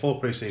 He's had a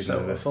full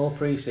preseason. A full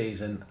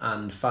preseason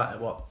and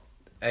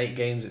 8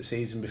 games at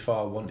season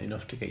before wasn't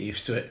enough to get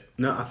used to it.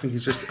 No, I think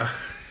he's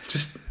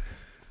just.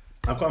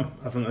 I've got him.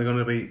 I think they're going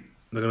to beat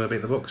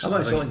the Bucks. I'm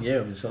not selling you.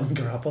 I'm selling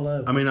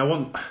Garoppolo. I mean, I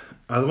want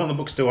the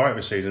Bucks to do alright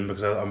this season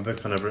because I'm a big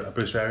fan of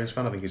Bruce Arians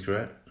fan. I think he's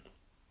great.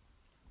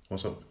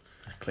 What's up?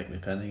 I clicked my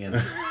pen again.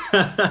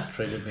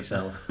 Triggered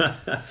myself.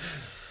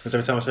 Because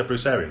every time I say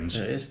Bruce Arians,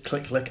 it is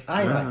click.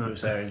 I like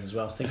Bruce Arians as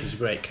well. I think he's a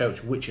great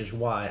coach, which is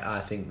why I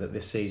think that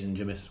this season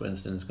Jameis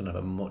Winston is going to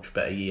have a much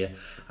better year.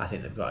 I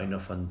think they've got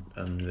enough on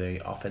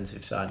the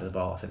offensive side of the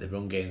ball. I think the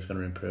run game is going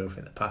to improve. I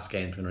think the pass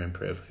game is going to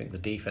improve. I think the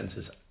defense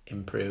has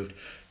improved.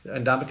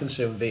 And I'm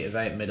concerned Vita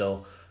Veit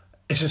middle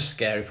It's a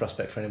scary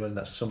prospect for anyone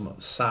that's some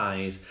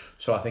size.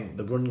 So I think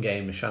the run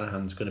game of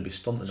Shanahan's going to be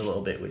stunted a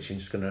little bit, which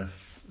is going to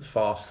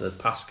force the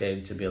pass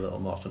game to be a little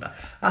more stunted.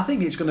 I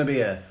think it's going to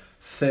be a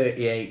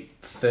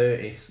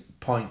 38-30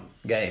 point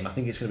game. I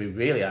think it's going to be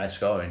really high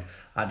scoring.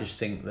 I just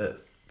think that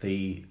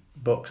the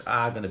Bucks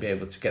are going to be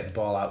able to get the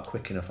ball out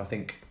quick enough. I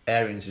think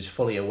Arians is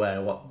fully aware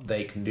of what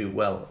they can do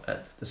well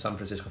at the San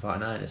Francisco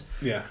 49ers.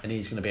 Yeah. And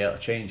he's going to be able to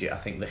change it. I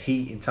think the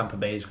heat in Tampa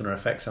Bay is going to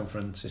affect San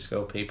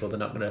Francisco people. They're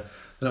not going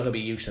to be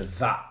used to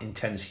that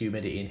intense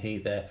humidity and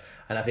heat there.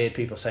 And I've heard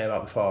people say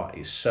about before,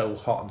 it's so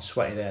hot and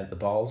sweaty there, the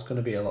ball's going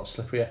to be a lot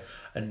slipperier.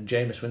 And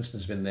Jameis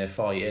Winston's been there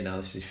 4 years now.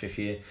 This is his 5th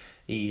year.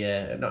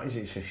 Is it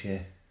his 5th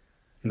year?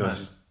 No, it's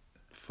his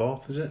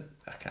 4th, is it?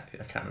 I can't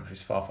remember if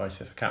it's 4th or his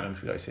 5th. I can't remember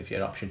if he got his 5th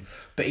year option.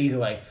 But either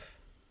way,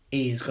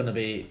 he's going to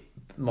be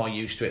more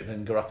used to it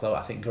than Garoppolo.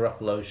 I think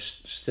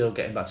Garoppolo's still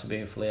getting back to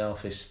being fully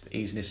healthy,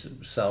 easing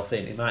himself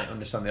in. He might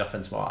understand the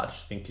offense more. I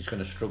just think he's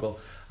going to struggle.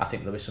 I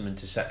think there'll be some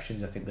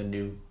interceptions. I think the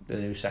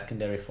new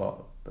secondary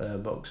for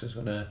Bucks is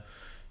going to,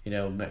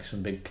 make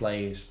some big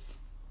plays.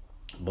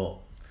 But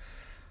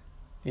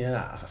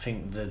yeah, I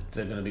think they're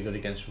going to be good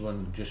against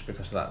run just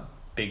because of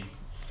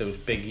those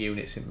big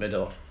units in the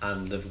middle,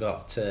 and they've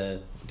got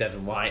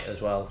Devin White as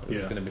well,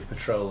 who's going to be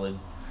patrolling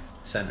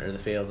the centre of the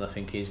field, and I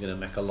think he's going to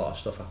make a lot of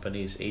stuff happen.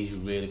 He's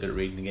really good at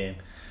reading the game.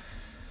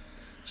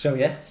 So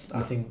yeah,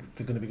 I think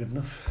they're going to be good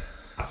enough.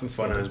 I think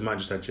the 49ers might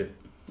just edge it.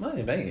 Well,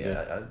 they may.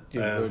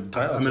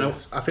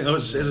 I think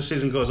as the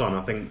season goes on,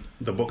 I think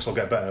the Bucks will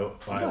get better.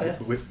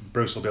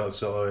 Bruce will be able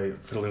to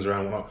fiddle things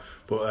around and whatnot.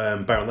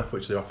 But Byron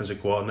Leftwich, the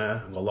offensive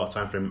coordinator, I've got a lot of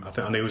time for him.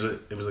 I knew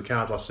it was the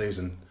Cards last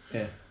season.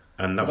 Yeah.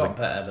 And that got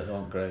better, but they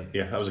weren't great.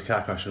 Yeah, that was a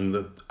car crash,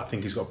 and I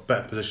think he's got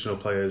better positional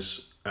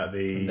players at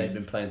the. And they've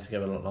been playing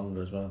together a lot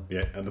longer as well.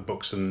 Yeah, at the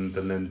Bucks than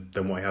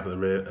what he had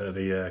at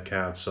the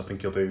Cards. So I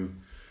think he'll do.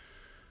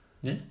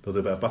 Yeah, they'll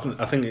do better. But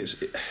I think it's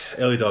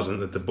early doors,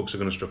 and the Bucks are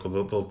going to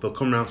struggle. They'll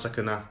come around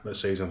second half of the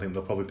season. I think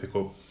they'll probably pick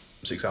up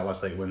 6 out of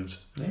last 8 wins.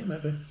 Yeah,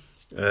 maybe.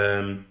 But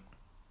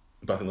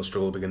I think they'll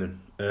struggle at the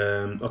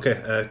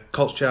beginning.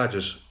 Colts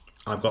Chargers.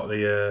 I've got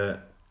the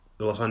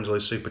Los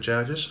Angeles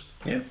Superchargers.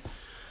 Yeah.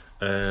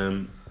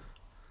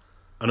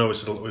 I know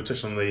we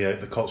touched on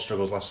the Colts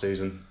struggles last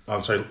week.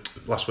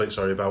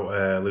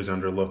 About losing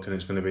Andrew Luck, and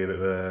it's going to be a bit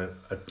of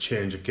a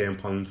change of game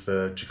plan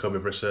for Jacoby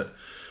Brissett.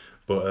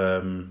 But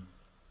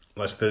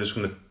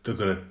they're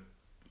going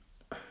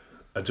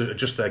to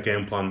adjust their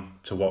game plan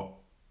to what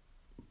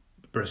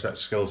Brissett's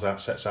skills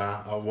sets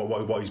are, or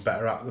what he's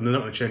better at, and they're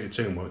not going to change it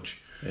too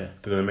much. Yeah,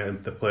 they're going to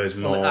make the players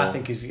more. Well, I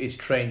think he's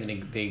trained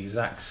in the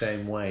exact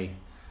same way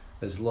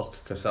as Luck,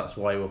 because that's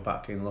why we're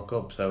backing Luck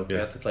up. So if they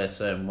had to play a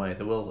certain way,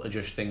 they will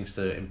adjust things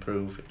to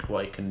improve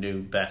what he can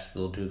do best.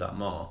 They'll do that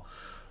more.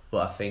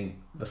 But I think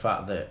the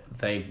fact that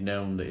they've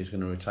known that he's going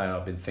to retire,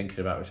 I've been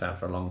thinking about retiring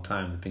for a long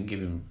time. They've been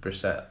giving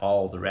Brissett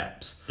all the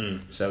reps,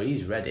 so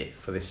he's ready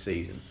for this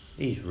season.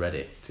 He's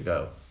ready to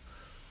go.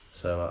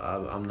 So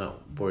I'm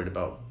not worried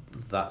about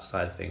that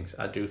side of things.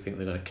 I do think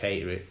they're going to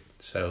cater it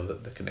so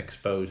that they can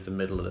expose the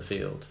middle of the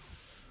field.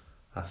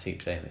 I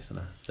keep saying this, don't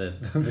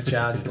I? The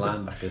Chargers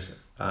linebackers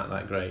aren't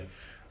that great.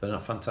 They're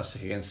not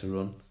fantastic against the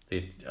run.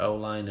 The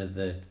O-line of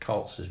the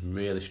Colts is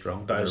really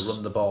strong. They're going to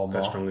run the ball more.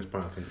 Their strongest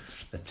part, I think.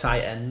 The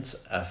tight ends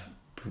are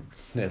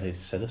nearly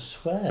said a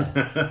swear.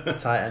 The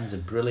tight ends are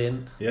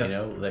brilliant.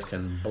 Yeah. They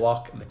can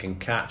block, they can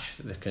catch,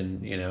 they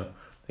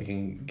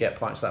can get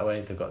points that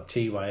way. They've got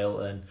T.Y.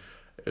 Hilton,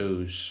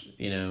 who's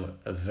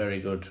a very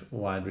good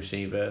wide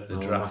receiver. They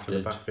drafted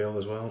in the backfield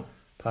as well.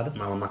 Pardon?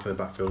 Marlon Mack in the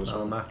backfield as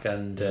well. Marlon Mack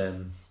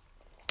and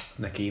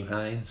Nakeem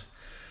Hines.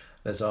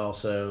 There's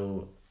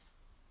also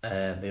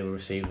the other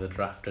receiver they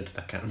drafted.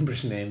 I can't remember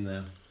his name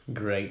now.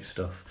 Great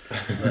stuff.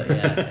 But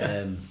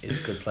yeah,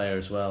 he's a good player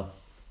as well.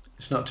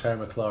 It's not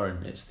Terry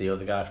McLaurin, it's the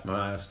other guy from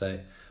Ohio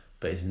State,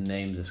 but his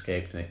name's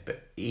escaped me.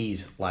 But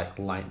he's like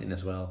lightning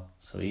as well,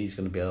 so he's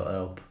going to be able to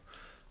help,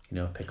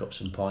 pick up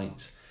some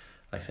points.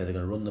 Like I said, they're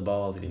going to run the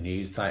ball, they're going to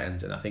use tight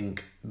ends, and I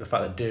think the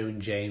fact that Derwin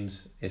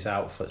James is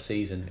out for the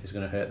season is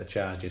going to hurt the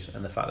Chargers,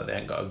 and the fact that they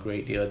ain't got a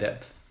great deal of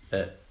depth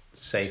at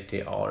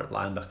safety or at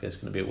linebacker is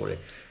going to be a worry.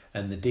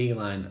 And the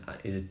D-line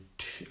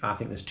I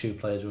think there's 2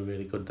 players who are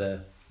really good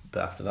there,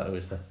 but after that, who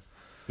is there?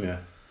 Yeah.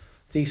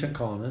 Decent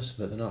corners,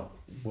 but they're not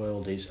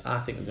worldies. I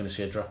think we're going to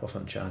see a drop-off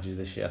on Chargers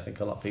this year. I think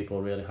a lot of people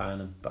are really high on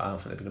them, but I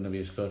don't think they're going to be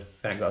as good.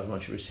 They ain't got as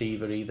much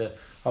receiver either.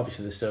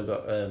 Obviously, they've still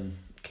got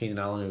Keenan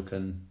Allen, who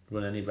can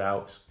run any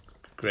routes.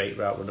 Great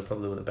route runner,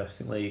 probably one of the best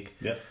in the league.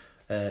 Yeah.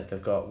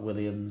 They've got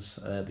Williams,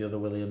 the other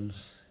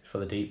Williams, for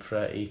the deep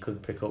threat. He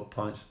could pick up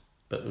points,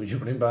 but who's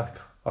running back?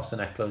 Austin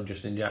Eckler and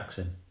Justin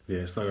Jackson. Yeah,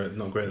 it's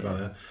not great about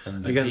that.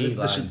 And again,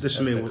 this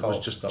for me was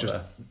just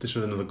this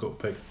was another gut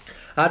pick.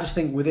 I just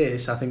think with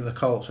this, I think the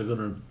Colts are going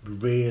to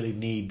really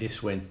need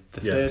this win.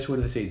 The first win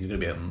of the season is going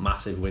to be a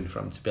massive win for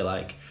them to be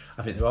like.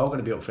 I think they're all going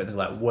to be up for it. They're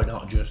like, we're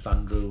not just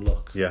Andrew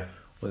Luck. Yeah.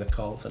 With the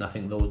Colts, and I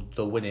think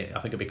they'll win it.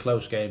 I think it'll be a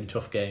close game,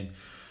 tough game,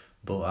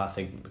 but I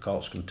think the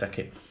Colts can take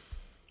it.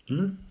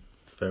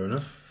 Fair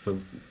enough. Well,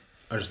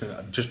 I just think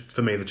that, just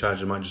for me, the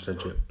Chargers might just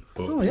edge it.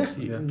 But,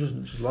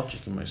 just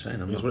logic in what you're saying.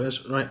 That's what it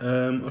is. Right,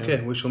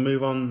 okay, we shall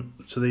move on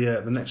to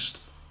the next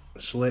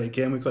slated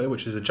game we've got here,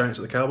 which is the Giants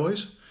at the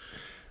Cowboys.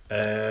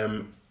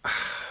 I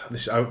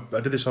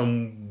did this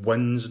on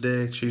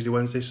Tuesday,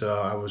 Wednesday,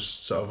 so I was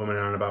sort of umming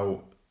around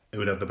about who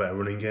would have the better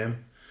running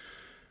game.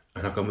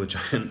 And I've gone with the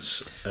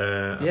Giants.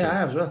 I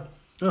have as well.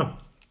 Oh.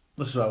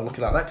 This is why I'm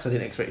looking like that, because I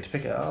didn't expect you to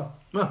pick it at all.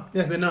 Oh,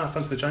 yeah, no, I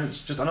fancy the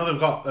Giants. I know they've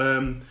got...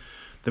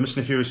 they're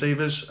missing a few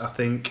receivers. I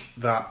think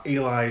that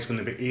Eli is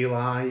going to be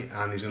Eli,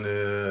 and he's going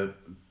to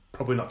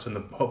probably not turn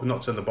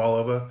the ball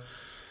over.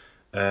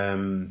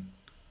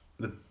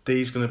 The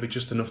D's going to be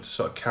just enough to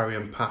sort of carry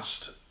him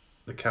past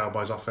the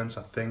Cowboys' offense,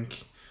 I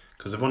think,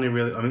 because they've only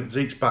really. I mean,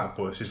 Zeke's back,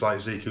 but it's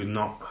like Zeke who's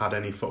not had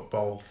any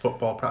football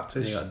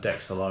practice. You got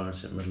Dexter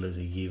Lawrence in the middle of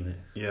the unit.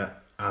 Yeah,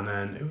 and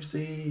then who's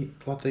the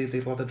lad they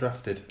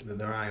drafted that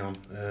they're eye on?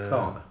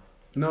 Corner.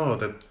 No,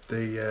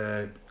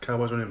 the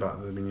Cowboys running back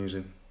that they've been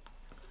using.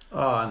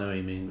 Oh, I know what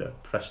you mean,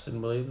 but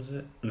Preston Williams, is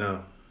it?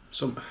 No,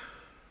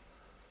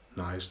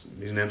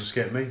 his name's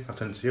escaped me. I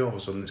tend to see all of a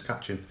sudden it's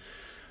catching.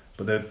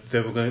 But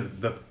they were going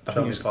to. I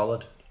think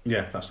Pollard.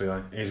 Yeah, that's the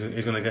guy. He's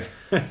going to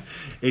get.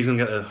 He's going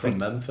to get from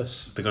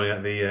Memphis. They're going to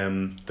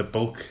get the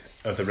bulk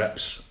of the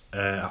reps.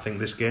 I think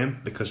this game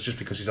because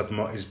he's had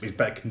he's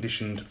better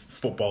conditioned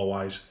football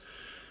wise.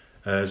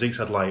 Zeke's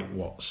had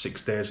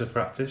 6 days of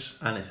practice,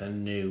 and it's a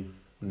new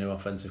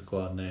offensive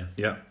coordinator.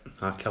 Yeah,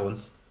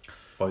 Kellen.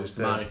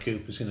 Mari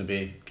Cooper's going to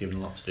be given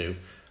a lot to do.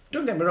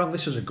 Don't get me wrong,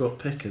 this was a gut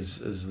pick,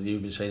 as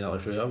you've been saying all the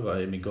way through. I've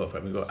got him in gut for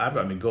it. I've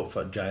got him in gut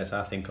for Giants.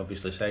 I think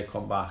obviously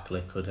Saquon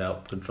Barkley could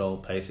help control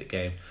the pace of the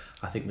game.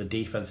 I think the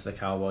defense of the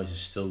Cowboys is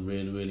still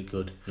really, really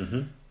good.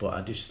 Mm-hmm. But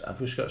I just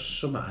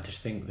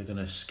think they're going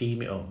to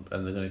scheme it up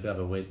and they're going to grab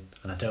a win.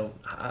 And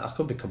I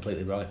could be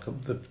completely wrong.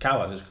 The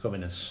Cowboys just come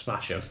in and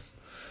smash them.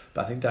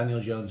 But I think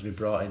Daniel Jones will be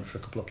brought in for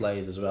a couple of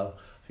plays as well.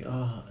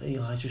 I think,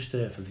 Eli's just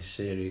there for this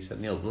series,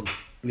 and he'll run.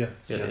 Yeah,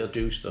 he'll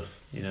do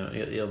stuff.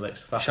 He'll make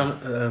stuff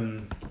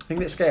happen. The thing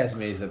that scares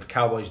me is that the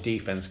Cowboys'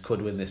 defense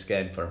could win this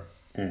game for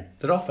them.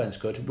 Their offense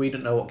could. We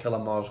don't know what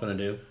Kellen Moore's going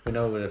to do. We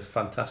know we're a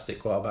fantastic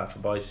quarterback for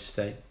Boise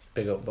State.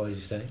 Big up Boise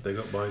State.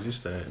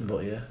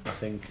 But yeah, I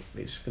think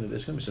there's going to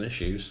be some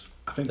issues.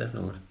 I think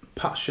definitely.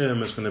 Pat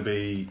Shermer's going to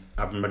be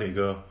having ready to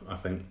go. I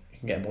think you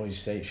can get a Boise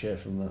State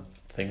shirt from that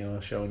thing I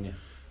was showing you.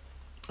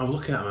 I'm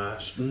looking at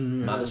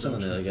him. Madison,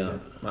 nearly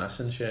got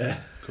Madison shirt.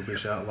 Could be a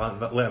shout.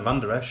 Leighton Van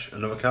Der Esch,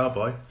 another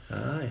Cowboy.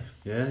 Aye.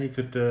 Yeah, he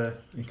could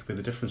be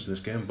the difference in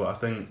this game. But I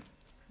think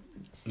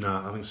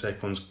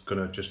Saquon's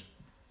gonna just,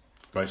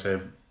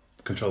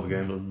 control the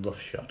game.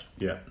 Rough shot.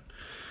 Yeah.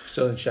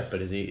 Sterling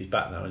Shepard he's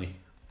back now, isn't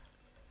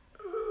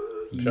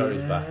he? Sure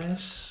he's back.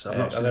 Yes.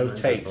 I know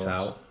Tate's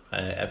out.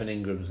 Evan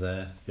Ingram's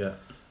there. Yeah.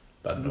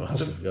 But I don't know what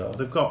else they've got.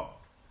 They've got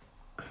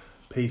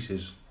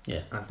pieces.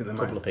 Yeah, I think they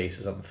couple of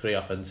pieces on 3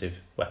 offensive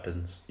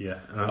weapons. Yeah,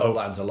 and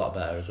O-line's a lot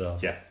better as well.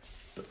 Yeah,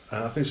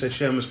 and I think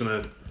Sherman's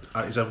going to.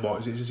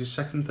 Is his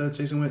second, third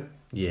season with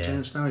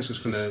Giants now? He's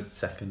just going to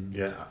second.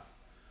 Yeah,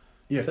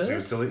 because he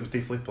was deleted with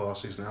DeFilippo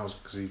last season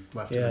because he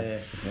left. Yeah.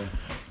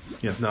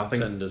 No, I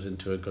think send us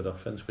into a good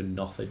offense with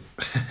nothing.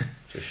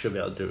 Just should be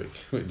able to do it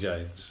with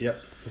Giants.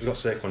 Yep, we've got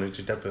Saquon who's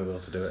definitely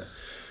able to do it.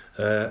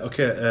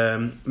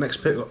 Okay, next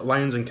pick: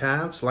 Lions and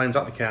Cards. Lions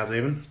at the Cards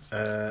even.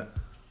 Ed,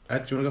 do you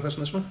want to go first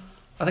on this one?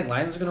 I think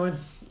Lions are going to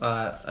win.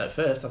 At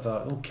first I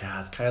thought,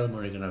 Kyler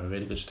Murray going to have a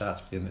really good start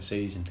to begin the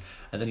season.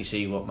 And then you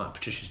see what Matt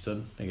Patricia's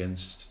done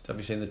against... Have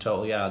you seen the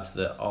total yards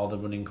that all the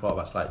running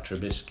quarterbacks like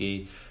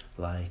Trubisky,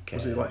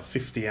 was it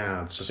 50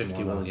 yards?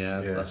 51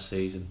 yards last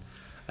season.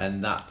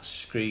 And that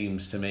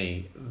screams to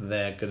me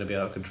they're going to be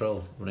out of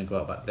control running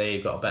quarterback.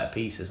 They've got better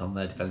pieces on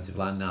their defensive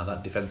line now.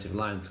 That defensive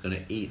line's going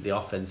to eat the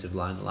offensive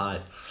line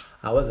alive.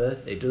 However,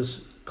 it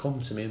does come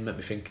to me and make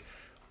me think,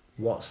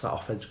 what's that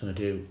offense going to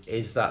do?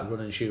 Is that run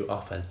and shoot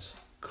offense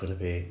going to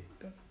be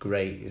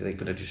great? Is they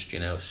going to just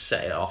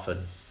set it off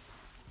and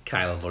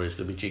Kyler Murray's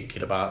going to be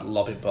jinking about,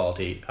 lobbing ball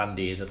deep?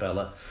 Andy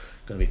Isabella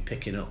going to be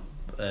picking up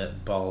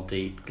ball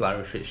deep.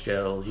 Larry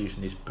Fitzgerald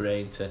using his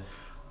brain to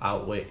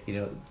outwit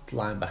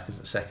linebackers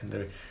at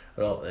secondary.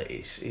 Well,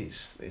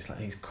 it's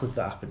like could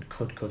that happen?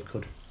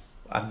 Could.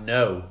 I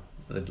know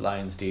the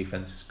Lions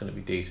defense is going to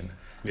be decent.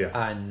 Yeah.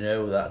 I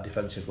know that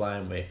defensive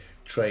line with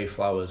Trey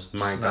Flowers,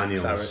 Mike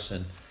Daniels,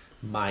 Harrison,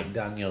 Mike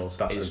Daniels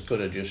is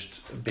going to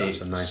just be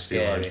that's a nice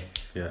scary.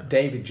 Yeah.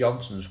 David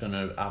Johnson's going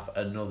to have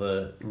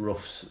another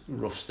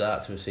rough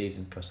start to a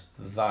season because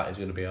that is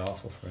going to be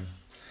awful for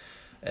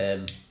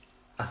him.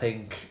 I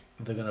think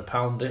they're going to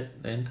pound it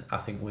in. I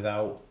think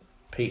without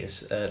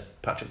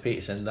Patrick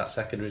Peterson, that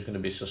secondary is going to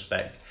be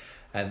suspect,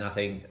 and I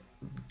think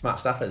Matt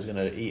Stafford is going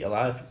to eat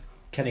alive.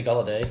 Kenny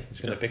Golladay is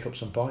going to pick up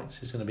some points.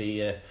 He's going to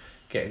be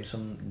getting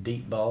some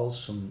deep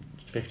balls, some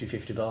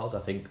 50-50 balls. I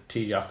think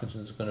T.J.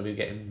 Hawkinson's going to be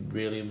getting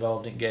really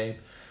involved in game.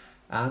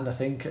 And I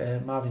think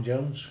Marvin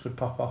Jones could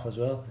pop off as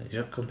well.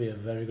 It could be a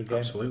very good game.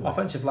 Absolutely.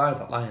 Offensive line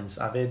for Lions.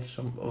 I've heard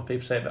some other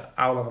people say, but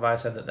how long have I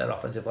said that their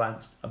offensive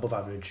line's above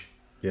average?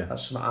 Yeah,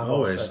 that's something I've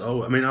always. said.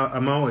 Oh, I mean,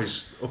 I'm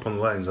always up on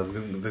the Lions. I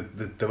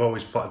think they've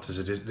always flattered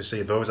us to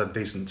deceive. They've always had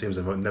decent teams.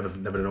 They've never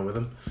done it with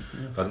them.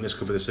 Yeah. I think this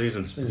could be the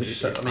season.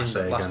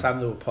 Last time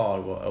they were poor,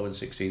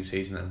 0-16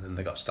 season, and then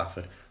they got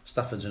Stafford.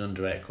 Stafford's an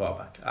underrated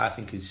quarterback. I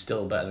think he's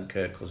still better than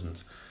Kirk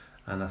Cousins,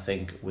 and I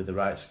think with the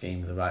right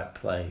scheme, the right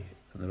play,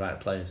 and the right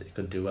players, he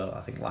could do well.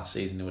 I think last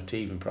season there were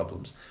teething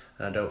problems,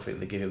 and I don't think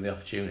they give him the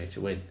opportunity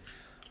to win.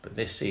 But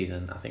this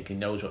season, I think he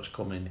knows what's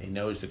coming. He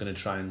knows they're going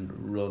to try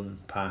and run,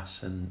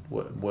 pass, and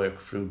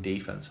work through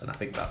defence, and I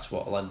think that's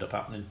what will end up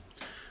happening.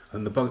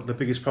 And the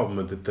biggest problem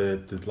with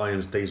the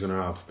Lions' D's going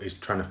to have is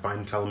trying to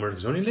find Callum Murray.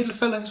 He's only a little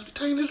fella. He's only a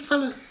tiny little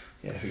fella.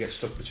 Yeah, if he gets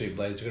stuck between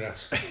blades of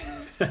grass.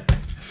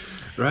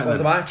 Right. Well,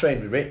 they might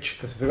trade with Rich,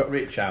 because if they got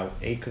Rich out,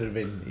 he could have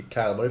been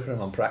Kyle Murray for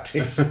him on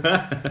practice. Tyler's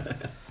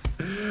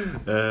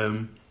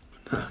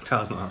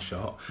not that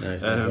short. No,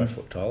 he's not 5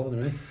 foot tall,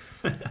 isn't he?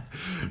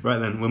 Right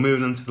then, we're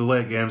moving on to the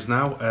late games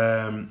now.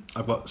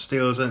 I've got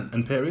Steelers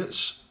and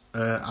Patriots.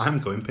 I'm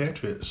going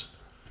Patriots.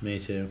 Me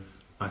too.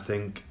 I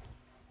think.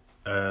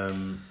 I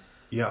think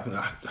the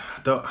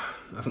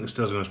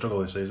Steelers are going to struggle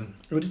this season.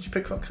 Who did you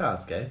pick for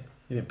cards, Gabe?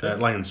 You didn't pick?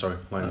 Lions. Right.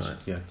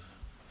 Yeah.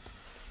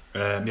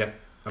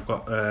 I've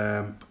got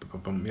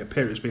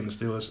Patriots beating the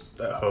Steelers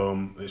at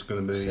home. It's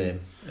going to be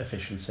same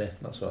efficiency.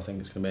 That's what I think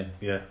it's going to be.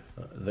 Yeah.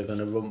 They're going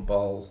to run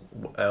ball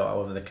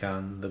however they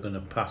can. They're going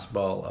to pass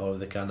ball however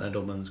they can.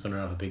 Edelman's going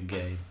to have a big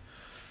game,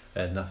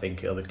 and I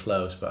think it'll be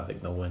close, but I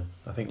think they'll win.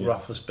 I think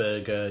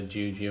Roethlisberger,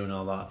 Juju, and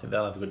all that. I think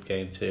they'll have a good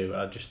game too.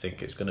 I just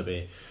think it's going to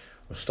be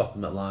we'll stop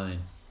them at line.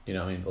 You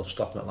know what I mean? They'll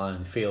stop them at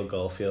line. Field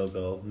goal,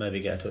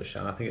 maybe get a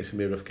touchdown. I think it's going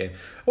to be a rough game.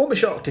 I won't be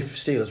shocked if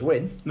Steelers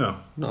win. No.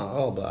 Not at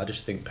all, but I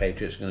just think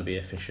Patriots are going to be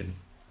efficient.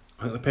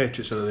 I think the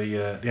Patriots are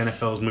the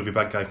NFL's movie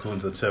bad guy calling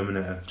to the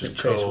Terminator. Just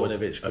Chase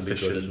Winovich could be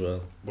good as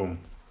well. Boom.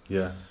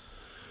 Yeah.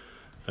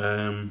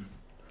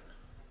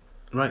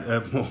 Right,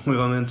 we'll move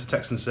on then to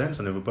Texans Saints.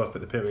 I know we've both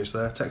put the Patriots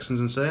there. Texans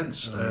and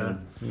Saints. We're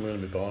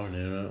going to be boring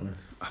here, aren't we?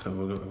 I think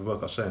we've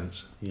both got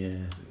Saints.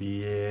 Yeah.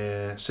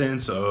 Yeah.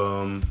 Saints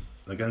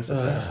against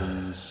the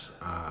Texans.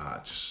 I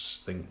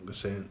just think the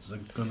Saints are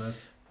gonna.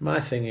 My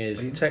thing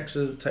is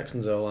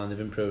Texans O-line, they've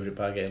improved it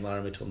by getting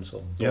Laramie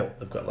Tunsil. Yep.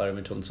 They've got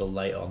Laramie Tunsil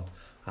late on.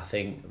 I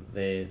think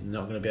they're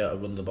not going to be able to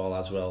run the ball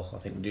as well. I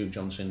think Duke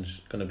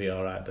Johnson's going to be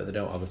alright, but they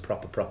don't have a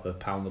proper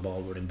pound the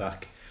ball running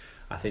back.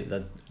 I think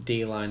the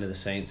D-line of the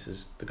Saints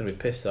they're going to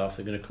be pissed off.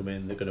 They're going to come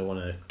in. They're going to want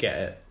to get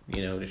it.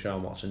 You know,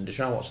 Deshaun Watson.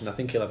 I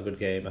think he'll have a good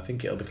game. I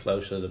think it'll be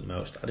closer than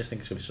most. I just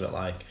think it's going to be sort of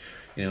like,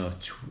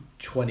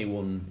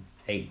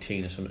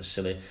 21-18 or something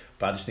silly.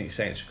 But I just think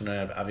Saints are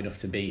going to have enough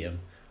to beat him.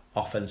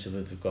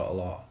 Offensively, they've got a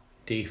lot.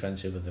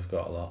 Defensively, they've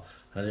got a lot.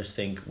 I just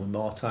think with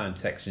more time,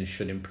 Texans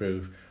should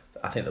improve.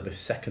 I think they'll be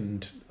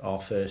second or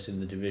first in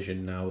the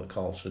division now that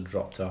Colts have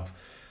dropped off.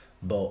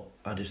 But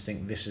I just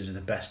think this is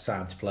the best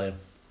time to play them.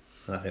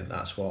 And I think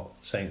that's what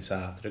Saints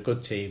are. They're a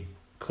good team,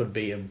 could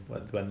beat them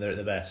when they're at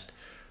the best,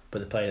 but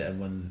they're playing them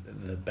when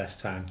the best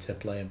time to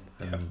play them,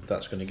 and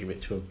that's going to give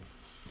it to them.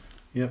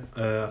 Yep,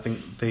 I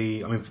think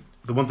the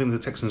one thing the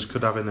Texans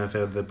could have in their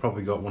favour, they've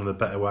probably got one of the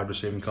better wide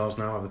receiving cars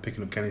now. They're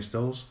picking up Kenny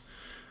Stills.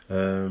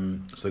 So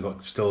they've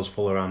got Stills,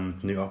 Fuller,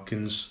 and Newt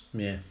Hopkins.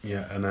 Yeah,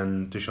 and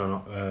then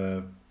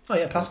Deshaun.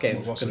 Pass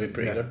game going to be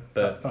pretty good.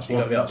 But that's the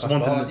one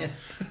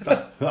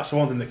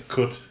thing that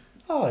could.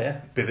 Oh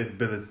yeah, be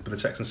the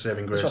Texans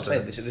saving grace. That's what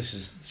I'm saying. This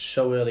is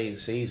so early in the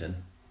season.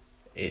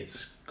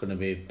 It's going to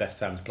be best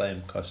time to play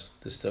him because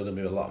there's still going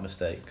to be a lot of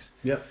mistakes.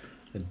 Yep.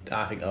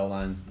 I think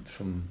O-line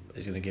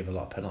is going to give a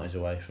lot of penalties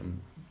away from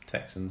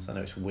Texans. I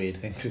know it's a weird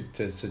thing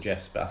to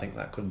suggest, but I think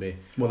that could be.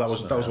 Well, that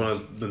was one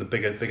of the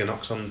bigger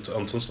knocks on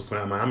Tunsil coming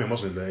out of Miami,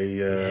 wasn't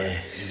it?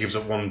 He gives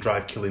up one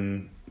drive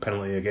killing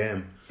penalty a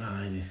game.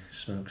 And he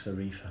smokes the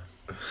reefer.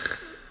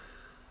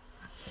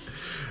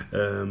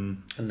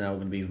 And now we're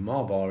going to be even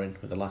more boring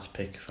with the last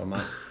pick from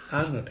Matt.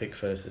 I'm going to pick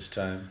first this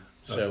time,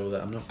 so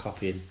that I'm not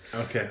copying.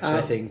 Okay.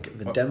 I think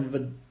the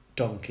Denver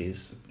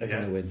Donkeys are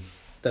going to win.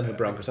 Denver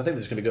Broncos. I think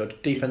they're just going to go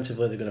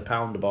defensively. They're going to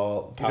pound the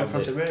ball. You don't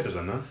fancy Raiders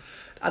then, no?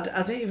 I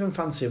didn't even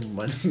fancy them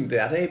when they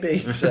had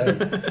AB, so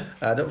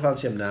I don't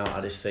fancy them now.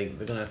 I just think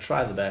they're going to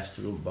try the best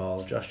to run the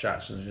ball. Josh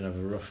Jackson's going to have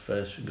a rough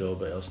first go,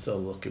 but he'll still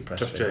look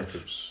impressive.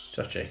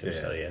 Josh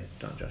Jacobs,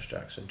 not Josh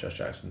Jackson. Josh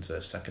Jackson's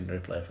a secondary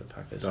player for the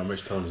Packers. Don't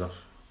Rich Tones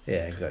off.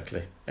 Yeah,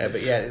 exactly.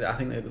 But yeah, I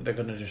think they're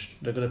going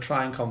to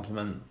try and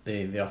complement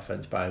the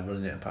offense by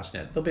running it and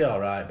passing it. They'll be all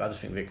right, but I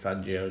just think Vic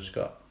Fangio's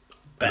got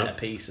better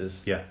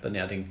pieces than he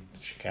had in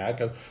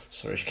Chicago.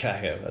 I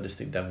just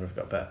think Denver have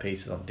got better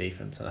pieces on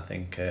defense, and I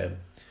think they're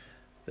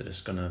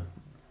just going to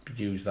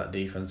use that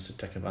defense to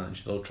take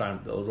advantage. They'll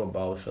run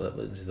ball with Philip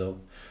Lindsay. They'll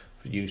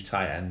use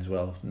tight ends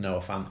well.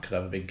 Noah Fant could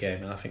have a big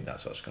game, and I think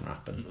that's what's going to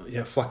happen.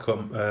 Yeah,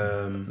 Flacco.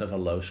 Another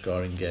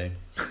low-scoring game.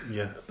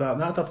 Yeah,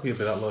 but I don't think it'll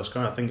be that low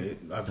scoring. I think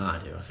I do.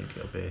 I think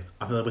it'll be.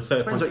 I think there'll be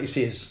 30 Depends points. What you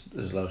see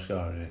as low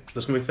scoring.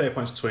 There's going to be 30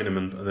 points between them,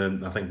 and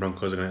then I think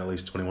Broncos are going to get at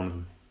least 21 of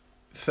them.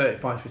 30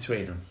 points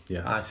between them.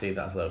 Yeah, I see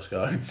that as low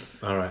scoring.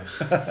 All right.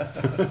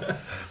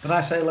 When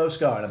I say low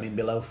scoring, I mean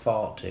below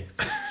 40.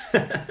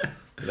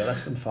 They're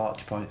less than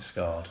 40 points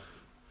scored.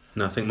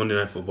 No, I think Monday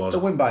Night Football.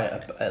 They'll win by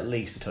at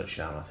least a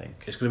touchdown, I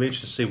think. It's going to be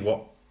interesting to see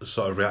what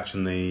sort of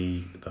reaction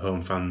the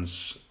home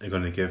fans are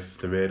going to give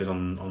the Raiders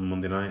on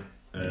Monday night.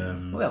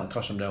 Well, they haven't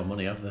cost them no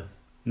money, have they?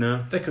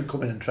 No. They could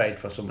come in and trade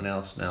for someone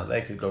else now.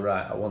 They could go,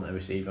 right, I want a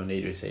receiver, I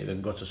need a receiver,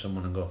 and go to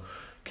someone and go,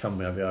 can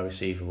we have your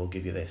receiver, we'll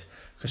give you this.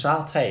 Because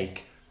I'll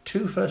take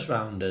 2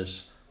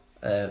 first-rounders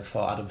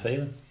for Adam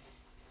Thielen.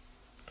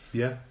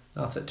 Yeah.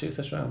 I'll take 2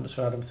 first-rounders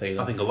for Adam Thielen.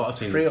 I think a lot of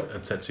teams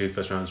would take 2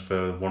 first rounds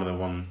for one of the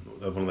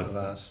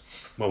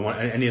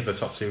any of the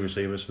top 2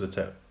 receivers, so they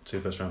take 2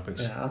 first round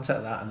picks. Yeah, I'll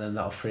take that, and then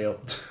that'll free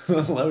up a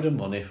load of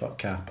money for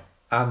Cap.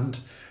 And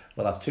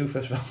we'll have 2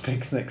 first round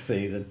picks next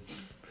season.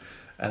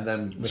 And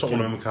then we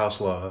one of them, Carl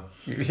Slaughter.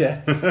 Yeah,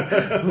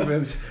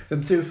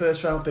 them 2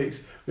 first round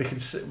picks. We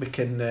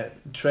can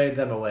trade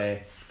them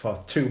away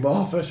for 2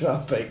 more first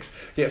round picks.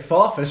 Get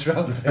 4 first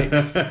round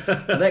picks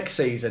next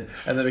season,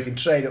 and then we can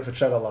trade up for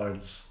Trevor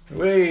Lawrence. I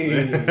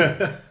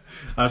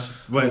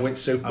went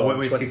with keep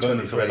going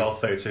until we had all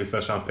 32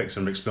 first round picks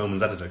and Rick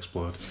Spielman's head would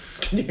explode.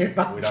 Can you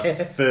imagine? We'd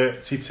have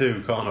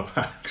 32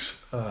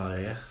 cornerbacks. Oh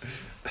yeah.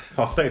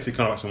 Or 32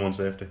 cornerbacks and 1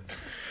 safety.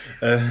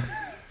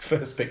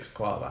 First pick's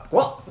quarterback.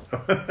 What?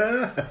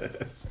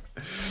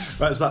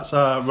 Right, so that's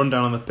our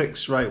rundown on the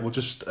picks. Right, we'll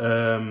just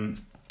I'll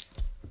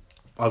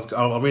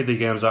read the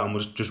games out and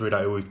we'll just read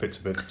out who we've picked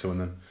a bit to,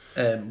 and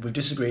then we've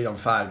disagreed on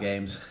 5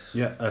 games.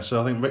 Yeah,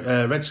 so I think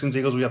Redskins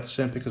Eagles, we have the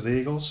same pick as the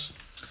Eagles.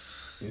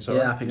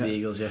 I picked the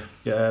Eagles.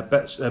 Yeah,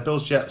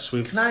 Bills Jets.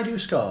 Can I do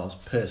scores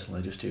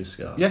personally? Just do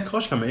scores. Yeah, of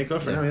course you can, mate. Go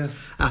for it now. Yeah.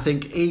 I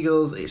think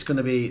Eagles. It's going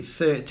to be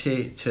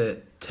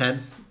 30-10.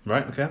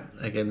 Right. Okay.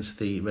 Against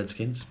the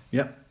Redskins.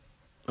 Yep.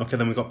 Okay,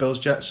 then we've got Bills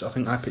Jets. I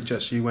think I picked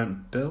Jets. You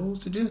went Bills,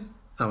 did you?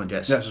 I went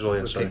Jets. Jets as well.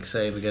 Yeah. We picked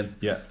same again.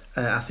 Yeah.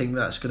 I think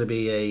that's going to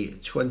be a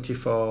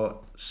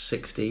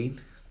 24-16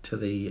 to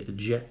the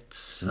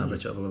Jets. I've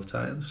written it above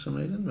Titans for some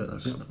reason, but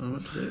that's not what I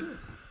want to do.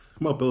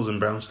 Well, Bills and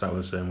Browns start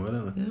with the same word,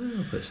 don't they? Yeah,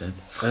 I'll put the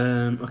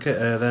same. Okay,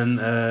 then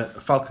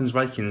Falcons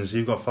Vikings.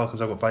 You've got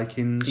Falcons. I've got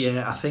Vikings.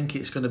 Yeah, I think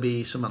it's going to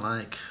be something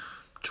like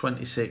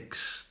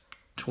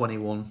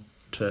 26-21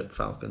 to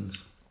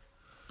Falcons.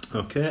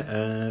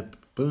 Okay.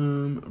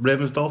 Boom.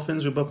 Ravens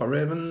Dolphins. We've both got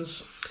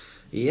Ravens.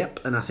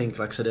 Yep, and I think,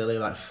 like I said earlier,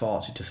 like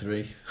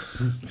 40-3.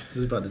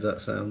 As bad as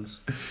that sounds.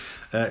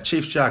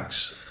 Chiefs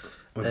Jags.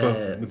 We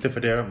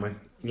differed here, haven't we?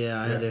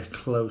 Yeah, I had a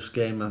close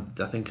game. I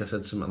think I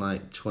said something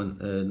like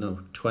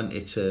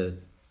 20 to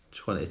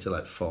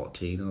like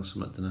 14 or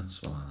something.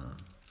 Something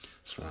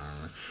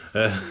like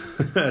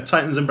that.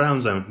 Titans and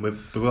Browns then. We're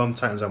on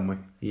Titans, haven't we?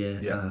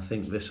 Yeah. I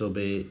think this will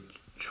be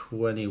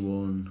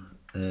 21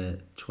 to,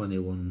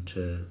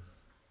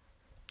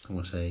 I'm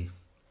going to say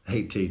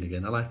 18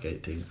 again. I like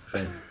 18.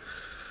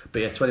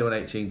 But yeah,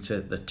 21-18 to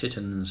the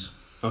Titans.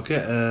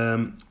 Okay,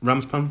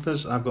 Rams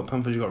Panthers. I've got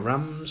Panthers, you've got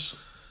Rams.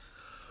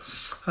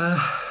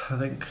 I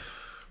think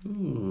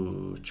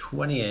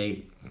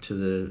 28 to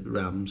the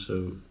Rams,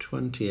 so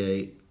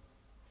 28-27.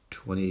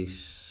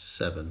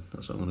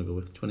 That's what I'm going to go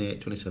with.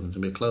 28-27. It's going to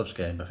be a close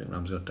game. I think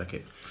Rams are going to take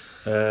it.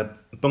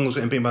 Bungles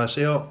getting beaten by the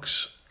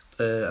Seahawks.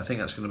 I think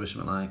that's going to be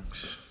something like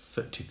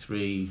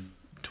 33-14,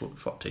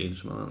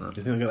 something like that.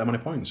 Do you think they'll get that many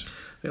points?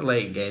 I think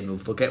late game.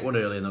 They'll get one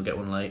early and they'll get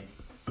one late.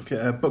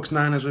 Okay, Bucks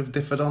Niners we've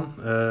differed on.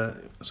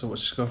 So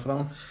what's your score for that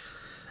one?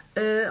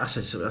 I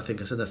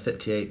think I said a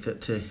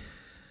 38-30.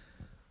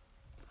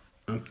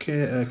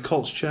 Okay,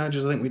 Colts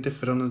Chargers. I think we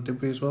differed on,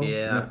 did we as well?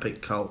 Yeah, I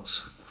picked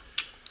Colts.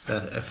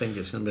 I think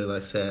it's going to be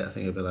like, say, I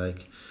think it'll be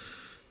like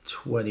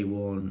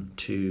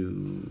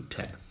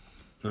 21-10.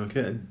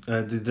 Okay,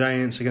 the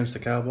Giants against the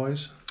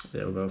Cowboys.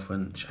 Yeah, we both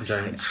went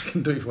Giants. I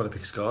can do it if you want to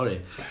pick a score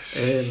here.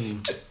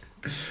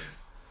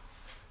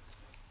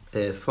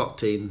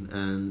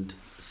 14-17.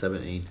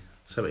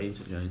 17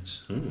 to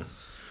Giants.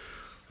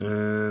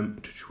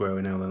 Where are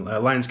we now then?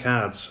 Lions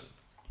Cards.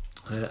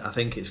 I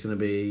think it's going to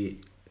be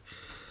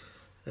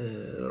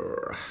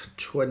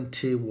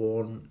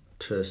 21-7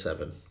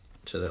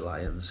 to the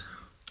Lions.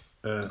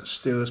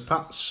 Steelers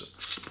Pats.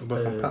 We're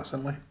both on Pats,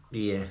 aren't we?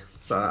 Yeah,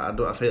 but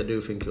I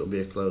do think it'll be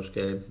a close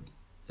game.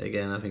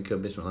 Again, I think it'll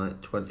be something like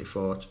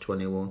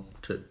 24-21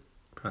 to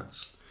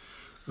Pats.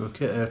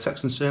 Okay,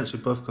 Texans Saints.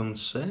 We've both gone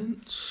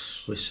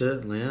Saints. We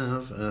certainly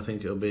have, and I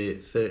think it'll be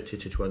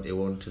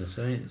 30-21 to the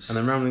Saints. And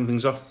then rounding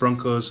things off,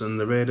 Broncos and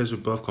the Raiders.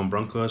 We've both gone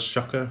Broncos.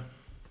 Shocker.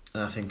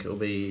 And I think it'll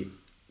be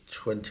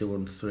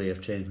 21-3. I've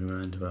changed my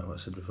mind about what I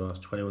said before. It's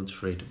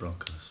 21-3 to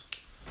Broncos.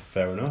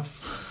 Fair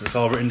enough. It's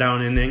all written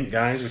down in ink,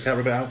 guys. We can't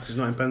rub it out because it's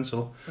not in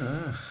pencil.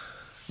 I'll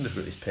just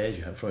read this page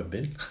you have for a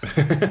bin.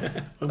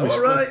 I'm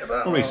alright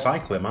about that. We'll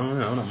recycle it, man.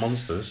 We're not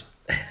monsters.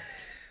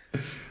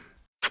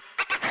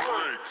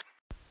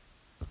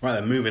 Right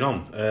then, moving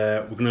on.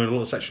 We're going to do a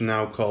little section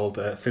now called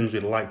Things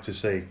We'd Like to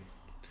See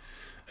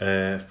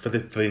for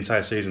the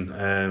entire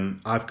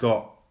season. I've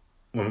got...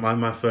 Well,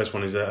 my first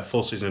one is a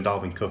full season of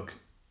Dalvin Cook.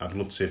 I'd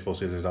love to see a full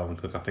season of Dalvin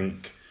Cook. I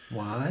think...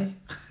 Why?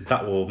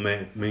 That will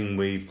mean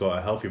we've got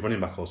a healthy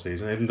running back all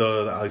season. Even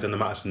though Alexander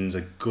Mattison's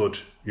a good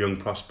young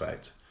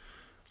prospect,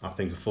 I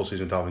think a full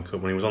season of Dalvin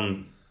Cook, when he was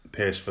on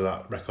pace for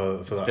that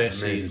record for that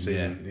first amazing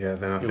season. Yeah,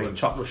 then I He think were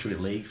top rusher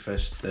in league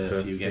first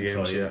few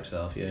games for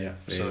himself. Yeah.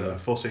 So a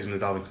full season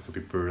of Dalvin Cook could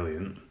be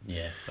brilliant.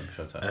 Yeah, that'd be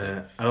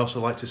fantastic. I'd also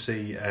like to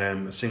see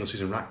a single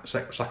season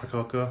sack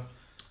record go,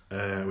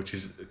 which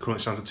is currently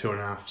stands at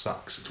 2.5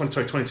 sacks.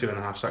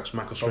 22.5 sacks.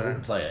 Michael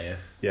Strahan. Player,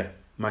 Yeah,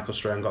 Michael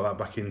Strahan got that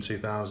back in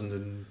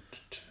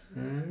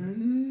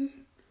 2010.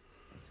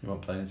 He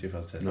won't play in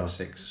 2010. No.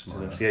 6.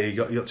 Yeah, he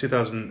got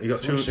 2000. He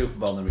got two Super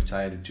Bowl and then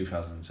retired in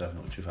 2007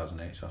 or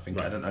 2008. So I think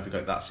I don't know if he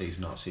got it that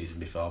season or season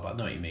before, but I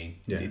know what you mean.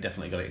 Yeah. He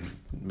definitely got it in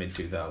mid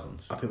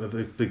 2000s. I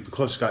think the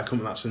closest guy to come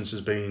to that since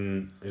has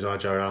been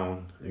J.R.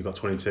 Allen. He got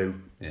 22.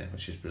 Yeah,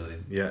 which is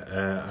brilliant. Yeah,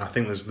 and I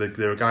think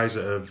there are guys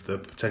that have the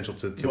potential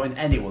to. Do you want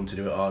anyone to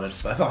do it, or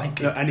just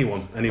like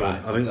anyone?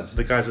 Right, I think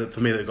the guys that for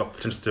me that have got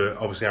potential to do it.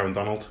 Obviously, Aaron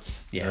Donald.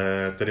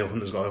 Yeah. Daniel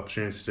Hunter's got an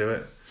opportunity to do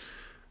it.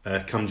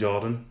 Cam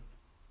Jordan.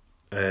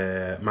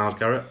 Myles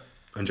Garrett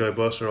and Joey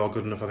Bosa are all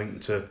good enough, I think,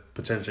 to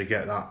potentially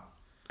get that.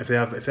 If they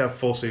have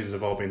 4 seasons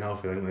of all being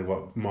healthy, I think they've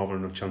got more than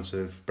enough chance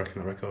of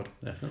breaking that record.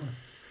 Definitely.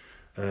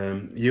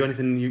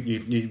 Anything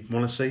you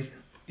want to see?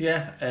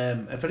 Yeah,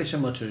 very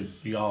similar to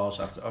yours.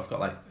 I've got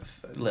like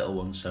little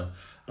ones, so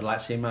I'd like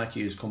to see Mike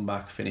Hughes come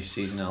back, finish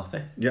season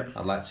healthy. Yeah,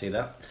 I'd like to see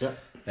that. Yeah.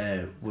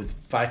 With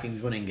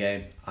Vikings running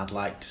game, I'd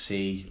like to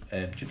see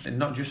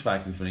not just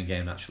Vikings running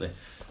game actually.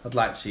 I'd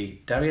like to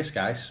see Darius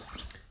Geis,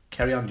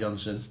 Kerryon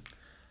Johnson,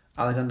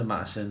 Alexander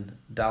Mattison,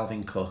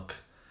 Dalvin Cook,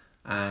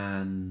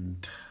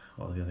 and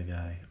what was the other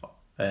guy?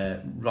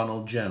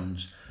 Ronald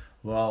Jones.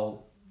 Were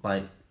all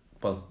like,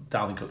 well,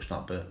 Dalvin Cook's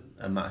not, but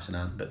Mattison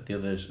and, but the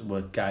others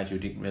were guys who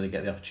didn't really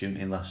get the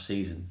opportunity last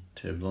season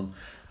to run.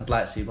 I'd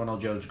like to see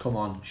Ronald Jones come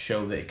on,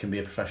 show that he can be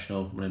a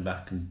professional running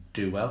back and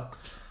do well.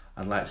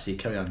 I'd like to see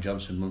Kerryon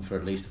Johnson run for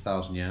at least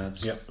 1,000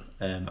 yards. Yep.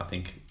 I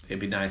think it'd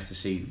be nice to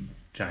see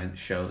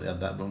Giants show that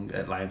that run,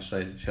 Lions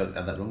show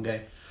that run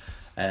game.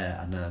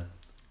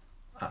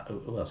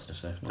 Who else did I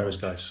say? Darius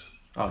Geis.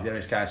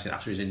 Darius Geis,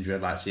 after his injury,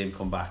 I'd like to see him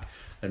come back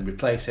and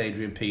replace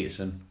Adrian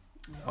Peterson.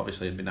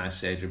 Obviously, it'd be nice to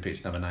see Adrian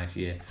Peterson have a nice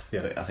year.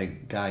 Yeah. But I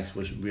think Geis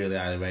was really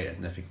highly rated,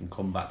 and if he can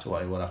come back to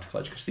what he was after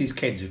college, because these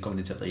kids are coming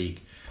into the league,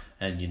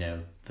 and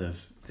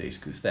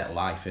it's their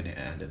life in it at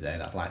the end of the day,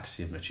 and I'd like to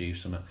see them achieve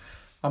something.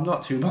 I'm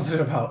not too bothered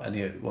about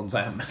any ones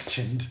I haven't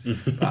mentioned,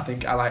 but I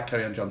think I like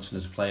Kerryon Johnson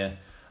as a player.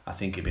 I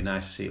think it'd be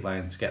nice to see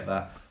Lions get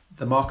that.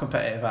 The more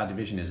competitive our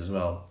division is as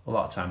well, a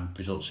lot of time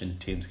results in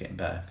teams getting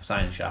better, because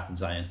iron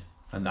sharpens iron,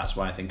 and that's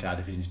why I think our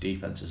division's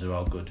defences are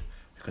all good,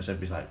 because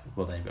everybody's like,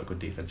 well, they've got a good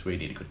defence, we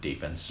need a good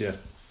defence. Yeah.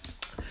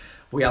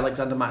 We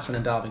Alexander Mattison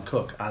and Dalvin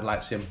Cook, I'd like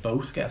to see them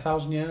both get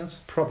 1,000 yards.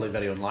 Probably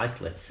very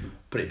unlikely,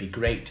 but it'd be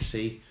great to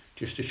see,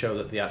 just to show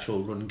that the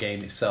actual run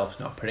game itself is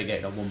not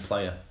predicated on one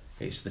player,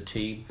 it's the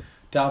team.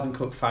 Dalvin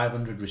Cook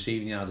 500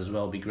 receiving yards as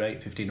well would be great,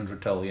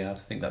 1,500 total yards.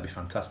 I think that'd be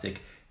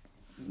fantastic.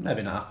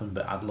 Maybe not happen,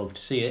 but I'd love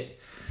to see it.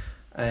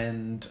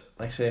 And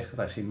like I say, I'd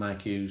like to see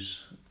Mike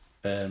Hughes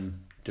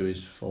do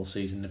his full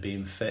season of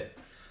being fit.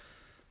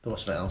 There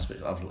was something else, but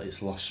it's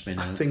lost me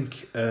now. I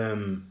think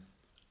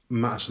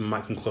Mattison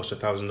might come close to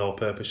 1,000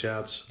 all-purpose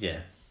yards. Yeah,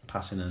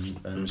 passing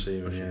and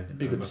receiving. Yeah, it'd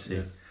be good to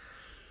see.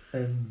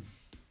 Yeah.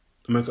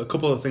 A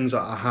couple of things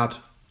that I had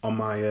on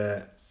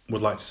my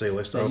would like to see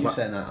list. Yeah, you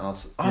saying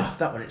that?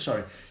 That one.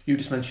 Sorry, you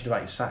just mentioned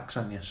about your sacks,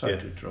 hadn't you? Sorry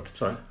to interrupt.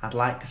 Sorry. I'd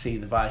like to see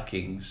the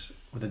Vikings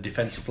with a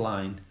defensive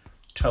line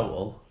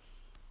total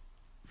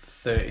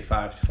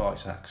 35 to 40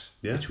 sacks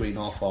between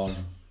all 4 of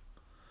them.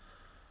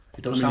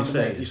 It does sound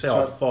amazing. You say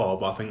all 4,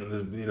 but I think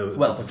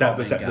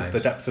the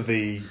depth of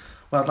the.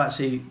 Well, I'd like to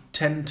see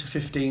 10 to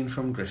 15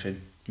 from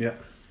Griffin. Yeah.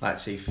 I'd like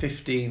to see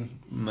 15,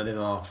 maybe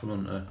more, from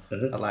Hunter.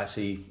 I'd like to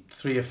see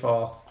 3 to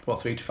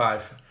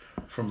 5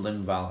 from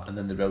Linval, and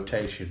then the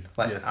rotation.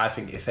 I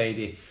think if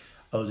Adi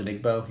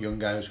Odenigbo, young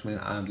guy who's coming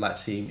in, I'd like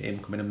to see him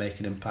come in and make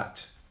an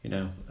impact,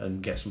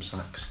 and get some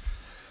sacks.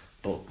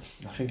 But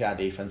I think our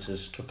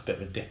defences took a bit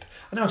of a dip.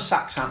 I know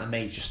sacks aren't a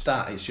major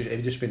stat.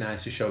 It'd just be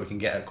nice to show we can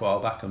get a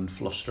quarterback and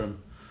fluster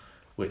them,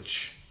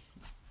 which,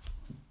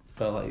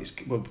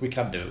 we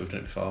can do it. We've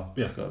done it before.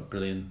 Yeah. We've got a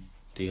brilliant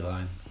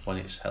D-line when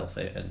it's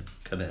healthy and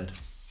committed.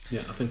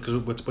 Yeah, I think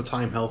because we're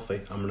time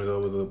healthy, I'm going to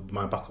go with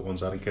my backup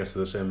ones out in case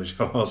they're the same as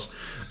yours.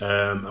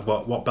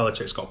 What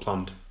Belichick's got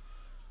planned,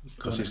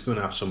 because he's going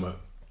to have some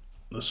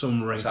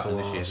wrinkle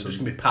this year. There's going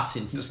to be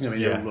passing. There's going to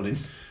be no running.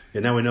 Yeah,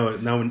 now we know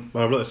it.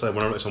 I wrote this when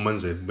I wrote this on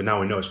Wednesday, but now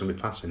we know it's going to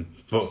be passing.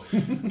 But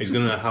he's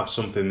going to have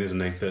something,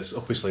 isn't he, that's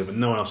up his sleeve, but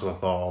no one else will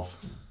have thought of,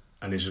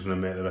 and he's just going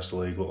to make the rest of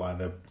the league look like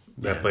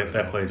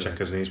they're playing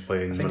checkers and he's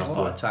playing Monopoly. I think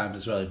a lot of times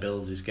as well, he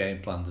builds his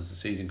game plans as the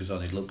season goes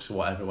on. He looks at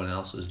what everyone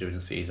else is doing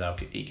and sees how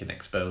he can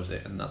expose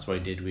it, and that's what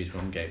he did with his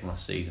run game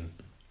last season.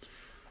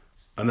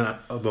 And then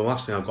the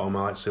last thing I've got on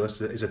my list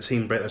is a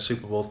team break their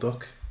Super Bowl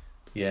duck.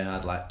 Yeah,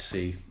 I'd like to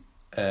see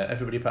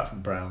everybody apart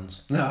from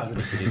Browns. No, I'm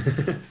really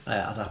kidding.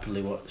 I'd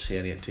happily see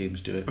any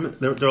teams do it. I mean,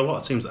 there are a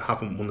lot of teams that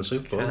haven't won the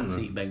Super Bowl. Can't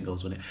see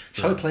Bengals win it.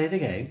 Shall we play the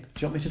game?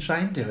 Do you want me to try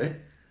and do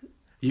it?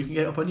 You can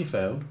get it up on your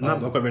phone. No,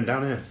 I've got it written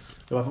down here.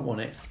 Who haven't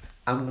won it?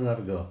 I'm going to have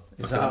a go.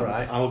 Is that all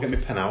right? I'll get my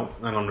pen out.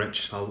 Hang on,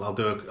 Rich. I'll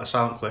do a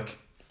silent click.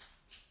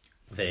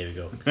 There we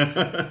go.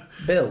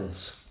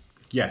 Bills.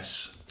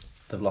 Yes.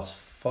 They've lost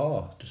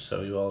 4, just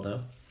so you all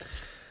know.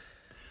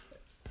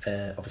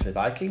 Obviously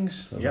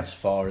Vikings. They've lost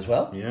 4 as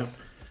well. Yep.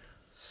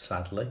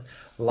 Sadly.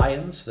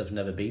 Lions, they've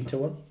never been to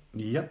one.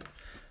 Yep.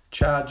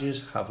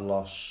 Chargers have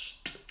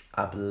lost,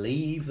 I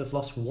believe they've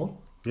lost 1.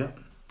 Yep.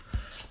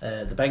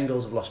 The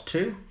Bengals have lost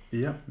 2.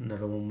 Yep.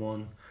 Never won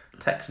 1.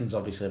 Texans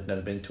obviously have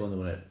never been to one. They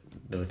won at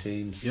newer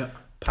teams. Yep.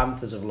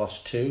 Panthers have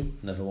lost 2.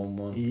 Never won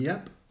 1.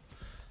 Yep.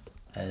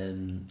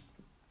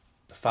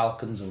 The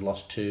Falcons have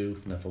lost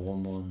 2. Never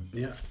won 1.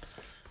 Yep.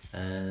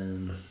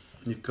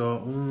 You've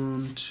got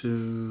 1,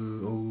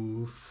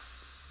 2,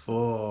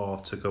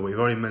 4 to go. But you've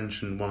already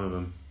mentioned one of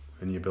them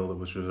in your build-up,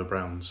 which was the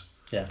Browns.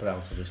 Yeah,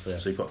 Browns obviously.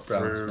 So you've got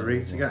Browns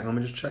 3 to get. Let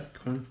me just check.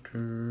 1,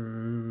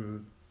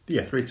 2...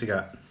 Yeah, 3 to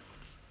get.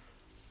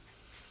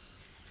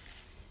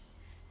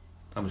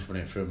 I'm just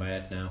running it through my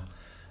head now.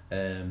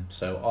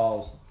 So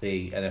all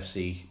the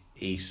NFC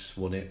East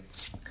won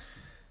it.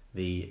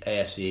 The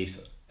AFC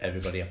East,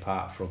 everybody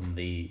apart from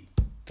the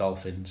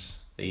Dolphins.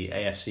 The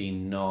AFC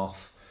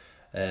North.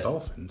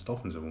 Dolphins have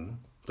won one.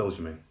 Bills,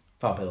 you mean?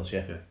 Oh, Bills,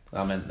 yeah.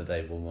 I meant that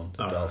they won 1.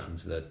 The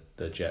Dolphins, right.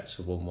 the Jets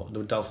have won 1.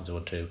 The Dolphins have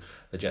won 2.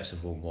 The Jets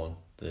have won 1.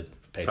 The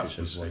Patriots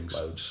have won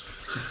loads.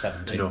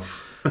 17.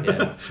 Enough.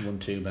 Yeah, won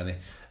too many.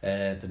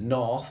 The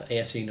North,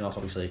 AFC North,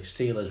 obviously,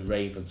 Steelers,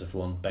 Ravens have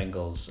won.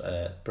 Bengals,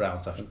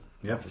 Browns haven't.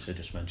 Yep. Obviously,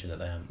 just mentioned that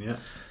they haven't.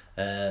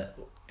 Yeah.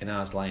 In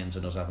ours, Lions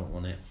and us haven't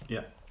won it.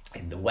 Yeah.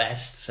 In the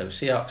West, so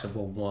Seahawks have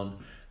won 1.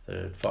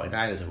 The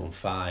 49ers have won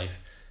 5.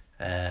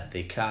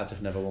 The Cards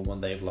have never won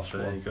 1. They've lost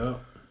 1. There you go.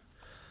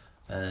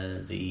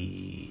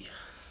 The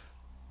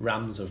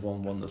Rams have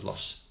won 1. They've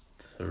lost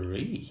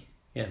 3.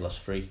 Yeah,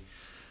 lost 3.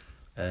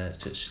 1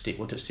 to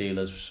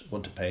Steelers,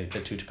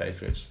 2 to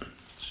Patriots.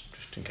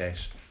 Just in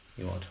case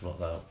you want to look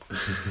that up.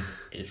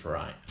 It's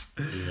right.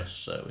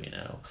 Just so you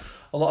know.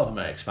 A lot of them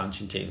are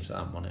expansion teams that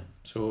haven't won it.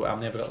 So how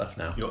many have we got left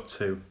now? You got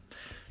 2.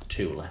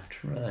 2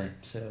 left. Right.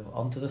 So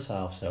on to the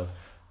South. So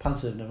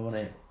Panthers have never won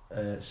it.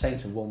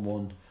 Saints have won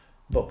 1.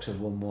 Bucks have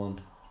won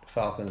 1.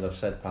 Falcons, I've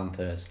said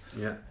Panthers.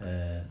 Yeah.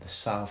 The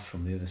South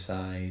from the other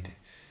side.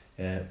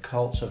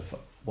 Colts have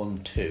won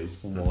 2.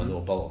 Won 1 when they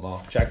were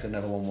Baltimore. Jags have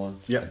never won 1.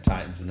 Yep. And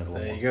Titans have never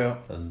won 1. There you go.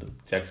 And the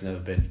Jags have never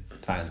been.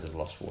 Titans have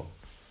lost 1.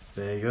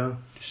 There you go.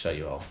 Just so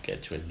you all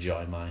get to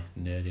enjoy my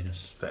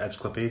nerdiness. The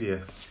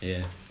Edsclopedia.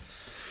 Yeah.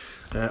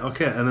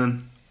 Okay, and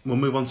then we'll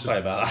move on to... Sorry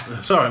about that.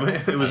 It's alright,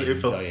 mate. It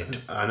felt... it.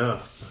 I know.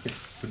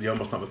 You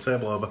almost knocked the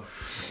table over.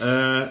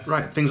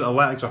 Right, things that are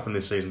likely to happen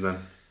this season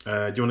then.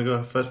 Do you want to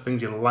go first?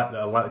 Things that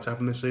are likely to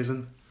happen this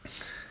season?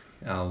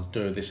 I'll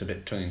do this a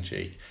bit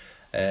tongue-in-cheek.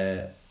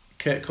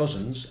 Kirk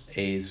Cousins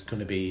is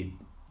going to be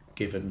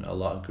given a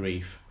lot of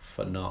grief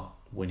for not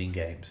winning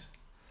games.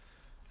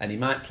 And he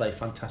might play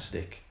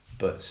fantastic,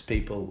 but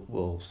people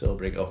will still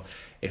bring up.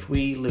 If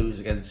we lose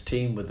against a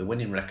team with the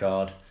winning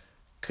record,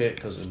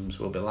 Kirk Cousins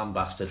will be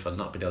lambasted for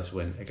not being able to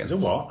win against...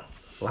 Is it what?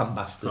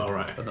 Lambasted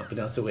for not being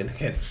able to win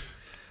against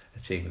a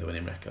team with a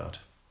winning record.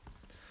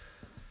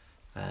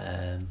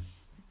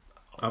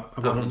 I've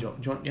got one. Do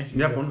you want? Yeah,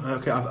 you have one.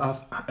 Okay,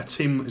 a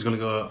team is going to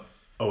go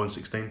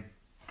 0-16.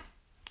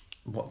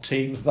 What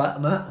team's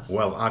that, Matt?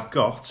 Well, I've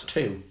got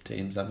 2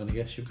 teams. I'm going to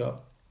guess you've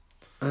got.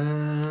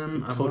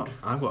 I've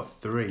got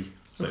 3.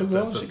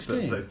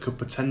 That could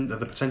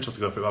the potential to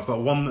go through. I've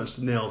got one that's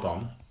nailed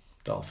on.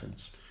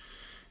 Dolphins.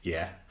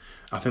 Yeah,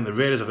 I think the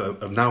Raiders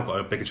have now got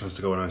a bigger chance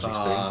to go 0-16.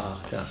 I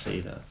can't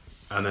see that.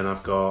 And then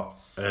I've got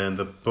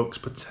the Bucks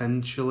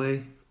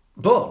potentially.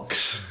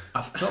 Bucks,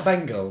 not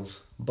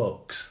Bengals.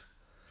 Bucks.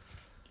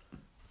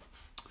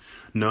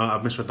 No,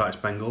 I've misread that. It's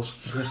Bengals.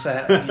 I was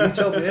going to say, you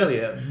told me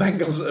earlier,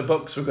 Bengals and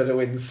Bucks were going to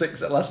win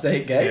 6 at last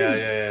 8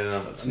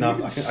 games. No,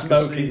 I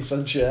can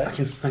sunshine. I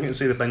can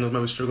see the Bengals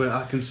maybe struggling.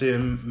 I can see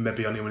them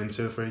maybe only winning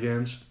 2 or 3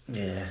 games.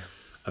 Yeah.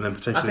 And then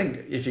potentially... I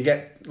think if you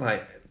get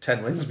like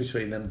 10 wins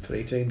between them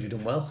 3 teams, you've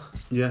done well.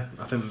 Yeah,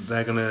 I think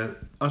they're going to...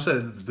 I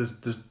said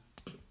there's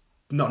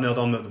not nailed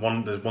on that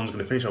one's going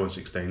to finish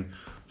 0-16,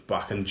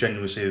 but I can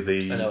genuinely see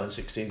the... An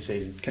 0-16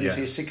 season. Can you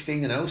see a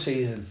 16-0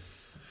 season?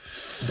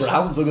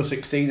 Browns will go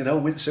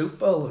 16-0, win Super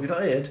Bowl. Have you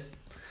not heard?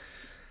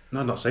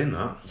 No, I've not seen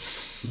that.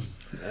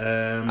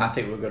 I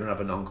think we're going to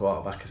have a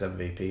non-quarterback as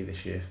MVP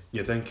this year.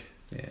 You think?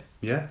 Yeah.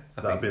 Yeah,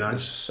 that'd be nice.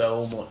 There's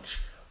so much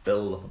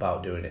build-up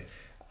about doing it.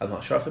 I'm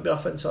not sure if it'll be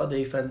offense or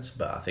defense,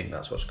 but I think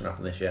that's what's going to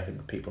happen this year. I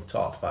think people have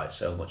talked about it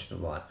so much, and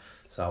I'm like,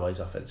 it's always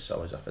offense, it's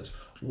always offense.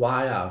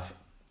 Why have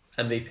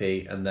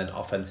MVP and then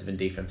offensive and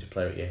defensive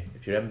player at year?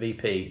 If your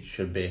MVP, it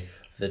should be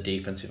the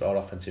defensive or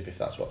offensive if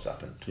that's what's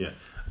happened. Yeah.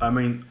 I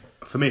mean,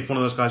 for me, if one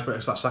of those guys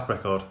breaks that sack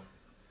record,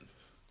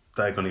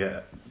 they're going to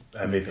get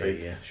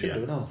MVP. Yeah, should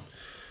do it all.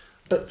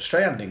 But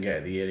Strahan didn't get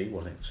it the year he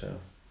won it, so...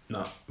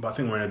 No, but I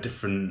think we're in a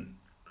different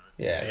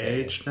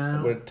age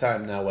now. We're at a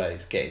time now where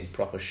it's getting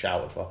proper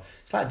shouted for.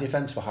 It's like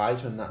defence for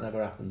Heisman, that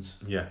never happens.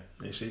 Yeah,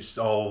 it's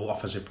all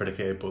offensive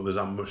predicated, but there's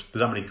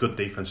that many good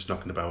defences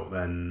knocking about,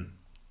 then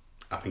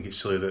I think it's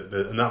silly that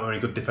there are that many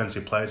good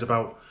defensive players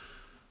about,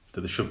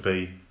 that there should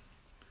be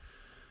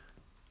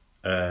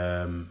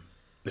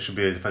There should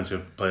be a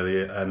defensive player of the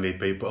year,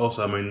 MVP, but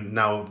also, I mean,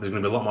 now there's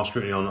going to be a lot more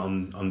scrutiny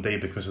on D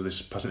because of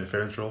this pass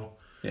interference rule.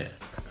 Yeah.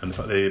 And the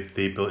fact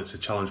the ability to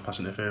challenge pass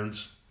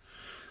interference.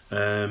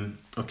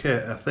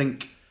 Okay, I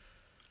think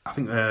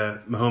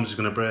Mahomes is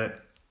going to break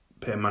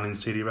Peyton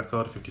Manning's TD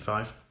record of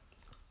 55.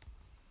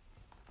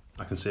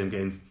 I can see him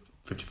getting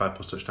 55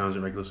 plus touchdowns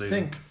in regular season.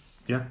 Think?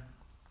 Yeah.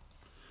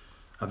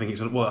 I think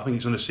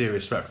it's under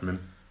serious threat from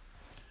him.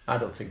 I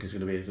don't think he's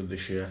going to be as good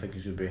this year. I think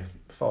he's going to be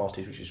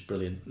 40s, which is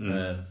brilliant.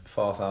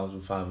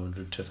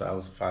 4,500 to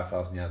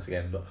 5,000 yards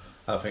again. But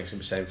I don't think it's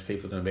going to be safe because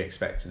people are going to be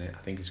expecting it.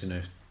 I think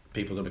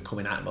people are going to be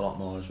coming at him a lot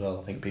more as well.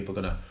 I think people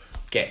are going to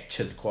get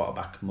to the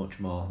quarterback much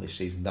more this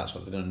season. That's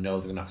what they're going to know.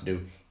 They're going to have to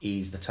do.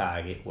 Ease the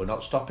target. We're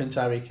not stopping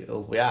Tyreek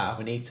Hill. We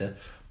need to,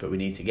 but we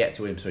need to get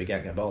to him so he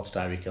can't get the ball to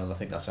Tyreek Hill. And I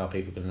think that's how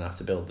people are going to have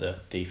to build the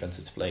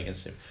defenses to play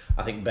against him.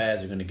 I think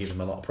Bears are going to give him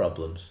a lot of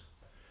problems.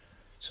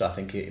 So I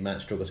think he might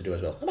struggle to do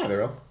as well. I might be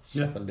wrong. It's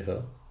happened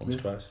before,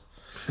 once, twice.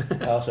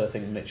 I also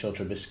think Mitchell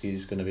Trubisky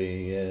is going to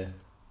be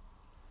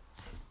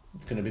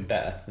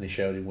better than he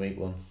showed in week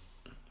 1.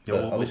 Yeah,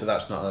 well, obviously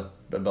that's not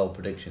a bold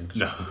prediction.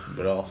 No,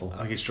 but awful. I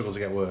think he struggles to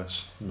get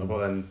worse. But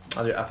then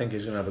I think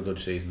he's going to have a good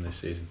season this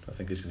season. I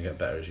think he's going to get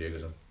better as year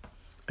goes on.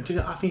 I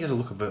think he has a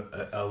look of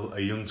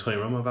a young Tony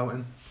Romo about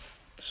him.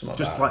 Something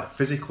just like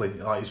physically,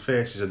 like his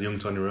face is a young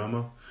Tony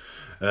Romo.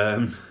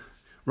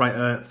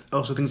 Right.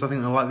 Also, things I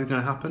think are likely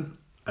going to happen.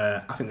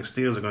 I think the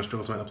Steelers are going to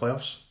struggle to make the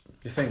playoffs.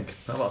 You think?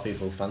 A lot of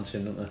people fancy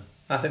him, don't they?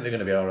 I think they're going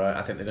to be all right.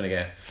 I think they're going to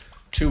get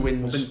 2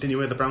 wins. Well, didn't you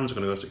hear the Browns are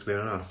going to go 16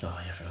 and 0? Oh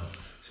yeah, I forgot.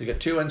 So you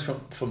get 2 wins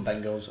from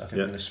Bengals. I think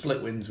they're going to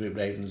split wins with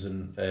Ravens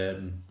and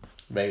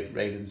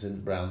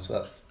Browns. So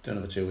that's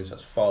another 2 wins.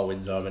 That's 4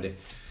 wins already.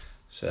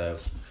 So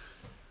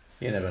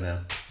you never know.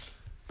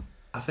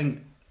 I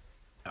think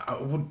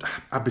it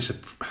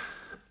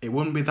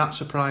wouldn't be that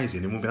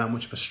surprising. It wouldn't be that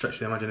much of a stretch of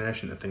the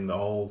imagination to think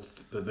that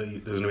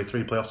there's going to be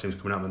 3 playoff teams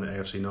coming out of the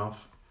AFC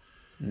North.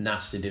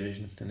 Nasty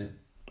division, isn't it?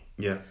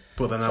 Yeah,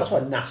 but then it's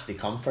also a nasty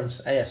conference.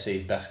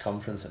 AFC's best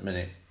conference at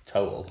minute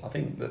total. I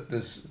think that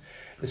there's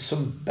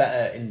some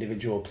better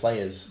individual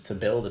players to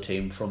build a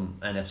team from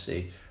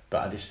NFC,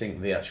 but I just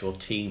think the actual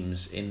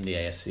teams in the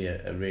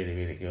AFC are really,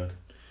 really good.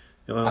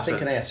 Yeah, I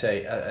think an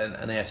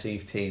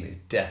AFC team is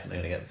definitely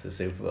going to get to the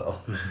Super Bowl.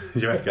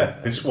 You reckon?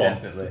 It's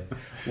one. Definitely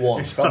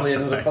one.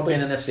 Probably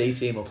an NFC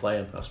team will play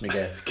them. That's my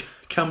guess.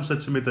 Cam said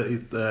to me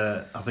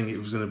that I think it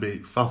was going to be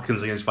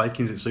Falcons against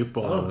Vikings at Super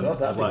Bowl. Oh God,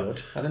 that'd be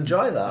good. I'd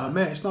enjoy that.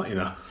 Mate, it's not,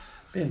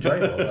 Be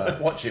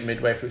enjoyable. Watch it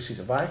midway through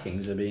season.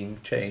 Vikings are being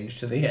changed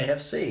to the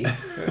AFC.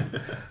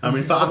 I mean,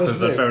 if that happens,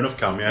 then fair enough,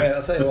 Cam. Yeah.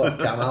 I'll tell you what,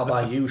 Cam. I'll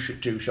buy you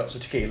 2 shots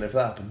of tequila if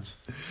that happens.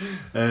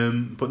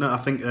 But no, I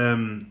think. I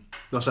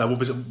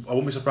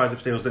wouldn't be surprised if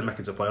Steelers didn't make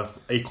it to playoff.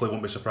 Equally,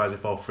 wouldn't be surprised if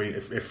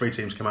 3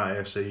 teams come out of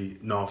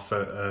AFC North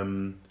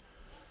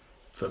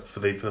for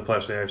the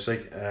playoffs of the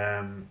AFC.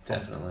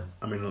 Definitely.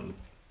 I mean,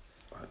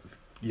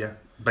 yeah,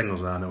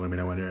 Bengals are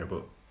nowhere near it,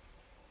 but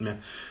yeah,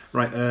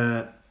 right.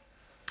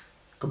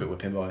 Could be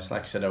whipping boys.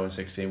 Like you said,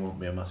 0-16 won't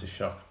be a massive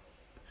shock.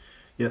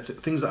 Yeah,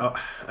 things that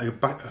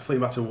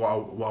fleeing back to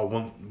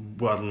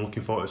what I'm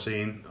looking forward to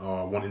seeing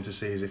or wanting to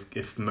see is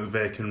if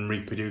McVay can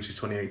reproduce his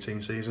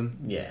 2018 season.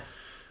 Yeah.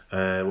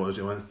 What was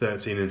it? Went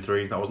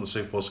 13-3. That wasn't the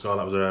Super Bowl score.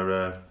 That was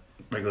their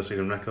regular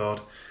season record.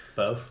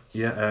 Both.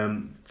 Yeah.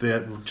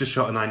 They just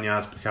shot 9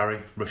 yards per carry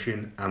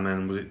rushing, and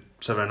then was it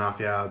 7.5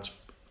 yards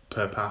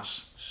per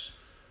pass,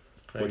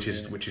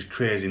 crazy, which is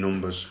crazy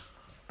numbers.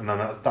 And then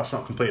that's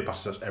not completed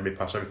passes. That's every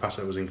pass. Every pass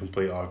that was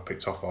incomplete or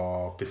picked off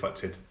or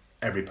deflected.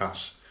 Every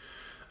pass.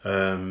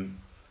 It'll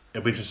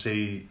be interesting to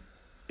see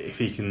if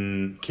he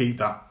can keep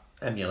that,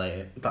 emulate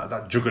it,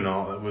 that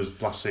juggernaut that was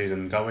last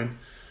season going.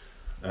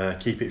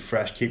 Keep it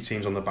fresh, keep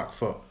teams on the back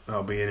foot.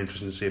 That'll be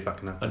interesting to see if that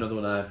can happen. Another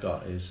one I've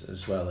got is,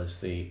 as well as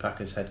the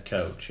Packers head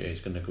coach,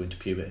 is going to go into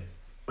puberty.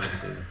 I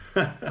think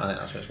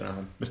that's what's going to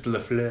happen. Mr.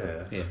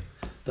 LaFleur. Yeah,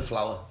 the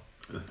flower.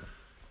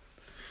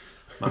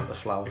 Matt the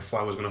flower. If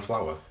flower's going to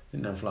flower.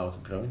 Didn't know flower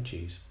can grow in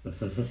cheese.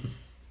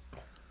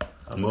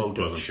 Mould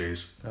grows on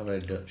cheese. I'm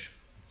very Dutch.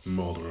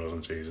 Mould grows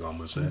on cheese, I'm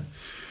going to say.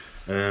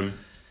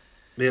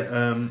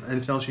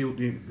 Anything else you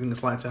think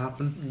is likely to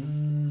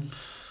happen?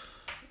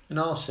 In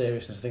all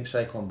seriousness, I think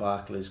Saquon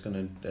Barkley is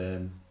going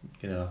to,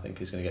 I think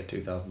he's going to get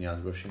 2,000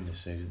 yards rushing this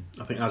season.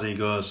 I think as he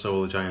goes, so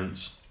will the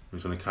Giants.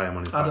 He's going to carry him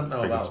on his back. I don't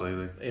know about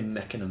him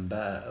making them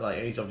better.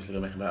 Like, he's obviously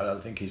going to make them better. I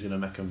don't think he's going to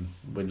make them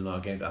win a lot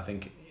of games. But I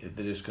think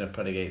they're just going to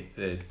predicate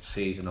the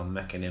season on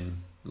making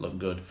him look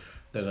good.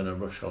 They're going to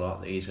rush a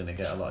lot. He's going to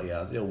get a lot of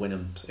yards. He'll win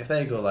them. If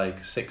they go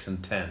like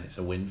 6-10, it's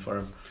a win for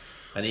him.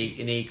 And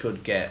he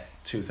could get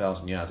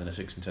 2,000 yards in a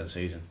 6-10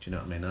 season. Do you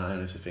know what I mean? I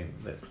honestly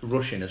think that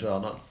rushing as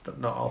well,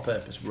 not all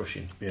purpose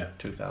rushing. Yeah,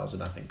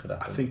 2,000 I think could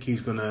happen. I think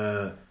he's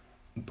gonna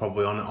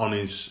probably on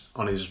his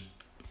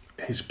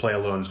play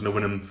alone is gonna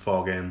win him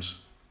 4 games.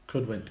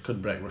 Could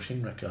break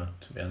rushing record,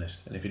 to be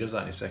honest. And if he does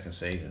that in his second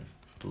season,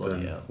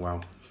 bloody hell.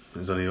 Wow,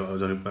 it's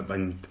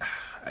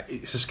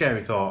a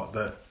scary thought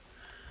that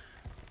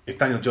if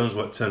Daniel Jones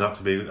turns out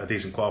to be a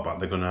decent quarterback,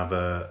 they're going to have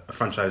a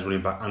franchise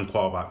running back and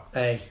quarterback.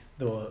 Hey,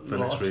 there were a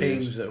lot of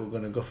teams that were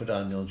going to go for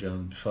Daniel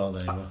Jones before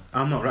they were.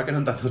 I'm not reckoning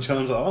on Daniel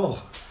Jones at all.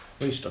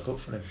 We stuck up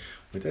for him.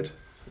 We did.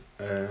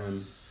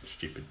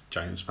 Stupid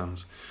Giants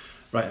fans.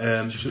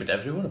 Right, stupid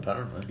everyone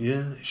apparently.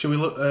 Yeah, should we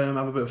look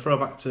have a bit of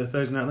throwback to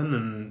Thursday night then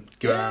and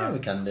give our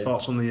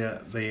thoughts on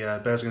the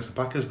Bears against the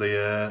Packers?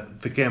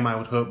 The game I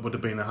would hope would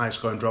have been a high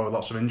scoring draw with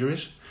lots of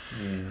injuries.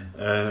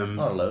 Yeah.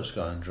 Or a low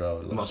scoring draw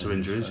with lots of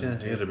injuries.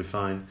 Yeah, it'd be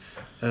fine.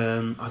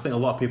 I think a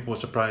lot of people were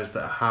surprised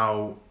at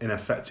how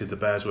ineffective the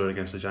Bears were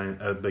against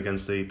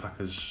the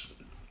Packers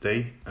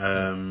D,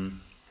 and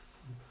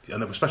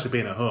especially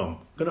being at home.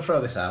 I'm going to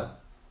throw this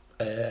out.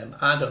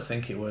 I don't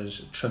think it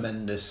was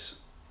tremendous.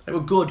 They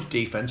were good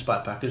defence by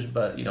Packers,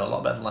 but a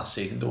lot better than last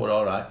season. They were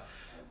all right,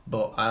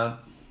 but I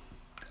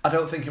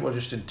don't think it was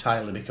just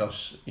entirely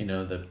because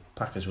the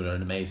Packers were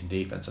an amazing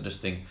defence. I just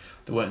think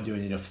they weren't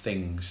doing enough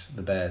things.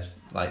 The Bears,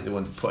 they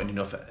weren't putting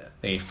enough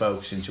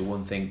focus into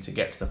one thing to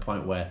get to the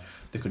point where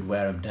they could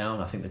wear them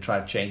down. I think they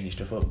tried changing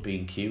stuff up,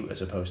 being cute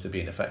as opposed to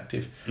being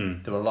effective.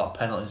 There were a lot of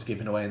penalties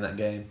given away in that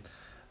game.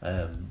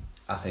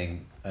 I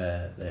think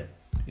the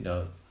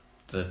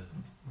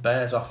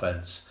Bears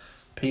offence.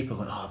 People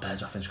going,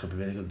 Bears offence could be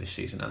really good this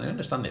season, and I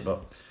understand it,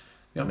 but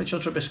you got Mitchell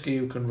Trubisky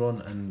who can run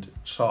and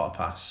sort of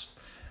pass.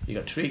 You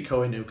got Tariq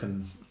Cohen who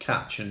can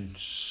catch and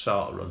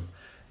sort of run,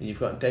 and you've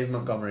got David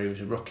Montgomery who's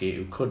a rookie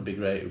who could be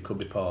great, who could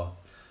be poor,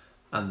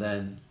 and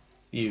then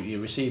your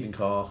receiving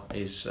core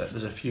is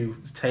there's a few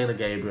Taylor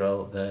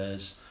Gabriel,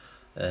 there's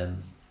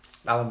Allen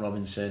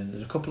Robinson,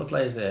 there's a couple of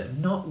players there.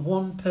 Not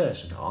one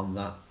person on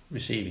that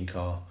receiving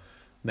core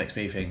makes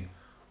me think,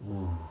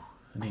 ooh.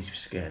 I need to be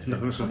scared. I'm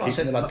not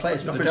saying they're bad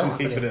players. Nothing's going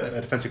to keep a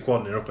defensive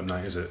coordinator up at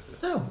night, is it?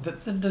 No,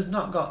 they've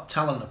not got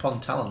talent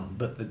upon talent,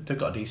 but they've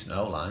got a decent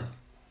O-line.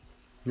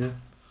 Yeah.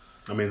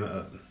 I mean,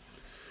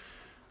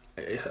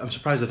 I'm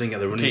surprised they didn't get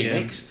the running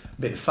game.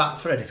 A bit fat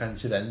for a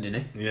defensive end,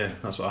 isn't he? Yeah,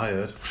 that's what I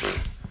heard.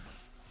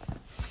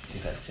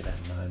 Defensive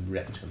end, man,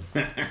 Wrexham.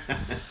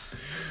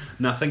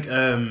 No, I think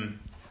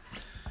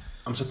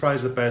I'm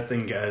surprised the Bears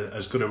didn't get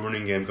as good a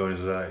running game going as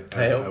I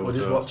we're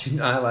just watching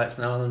highlights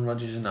now, and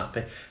Rodgers is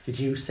happy. Did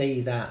you see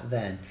that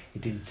then? He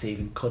didn't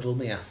even cuddle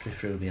me after he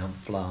threw me on the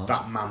floor.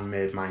 That man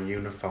made my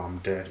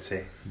uniform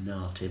dirty.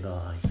 Naughty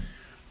boy.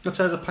 I'd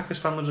say there's a Packers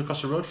fan lives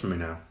across the road from me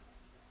now.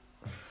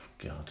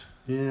 God.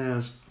 Yeah, I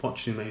was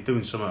watching me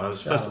doing something.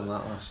 It's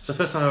the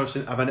first time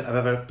I've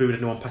ever booed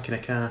anyone packing a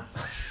car.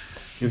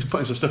 He was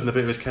putting some stuff in the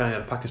boot of his car and he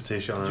had a Packers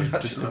t-shirt on. I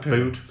just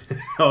booed.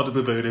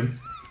 Audibly booed him.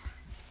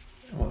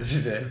 What did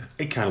you do?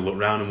 He kind of looked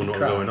round and wondered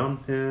what was going on.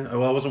 Yeah.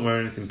 Well, I wasn't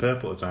wearing anything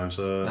purple at the time,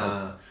 so...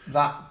 Nah,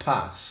 that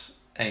pass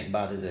ain't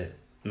bad, is it?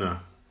 No.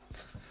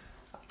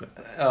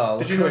 Oh,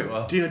 do you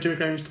know Jimmy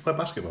Graham used to play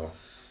basketball?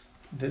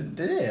 Did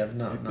he? I've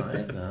not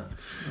heard that.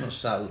 I must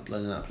start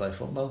learning how to play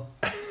football.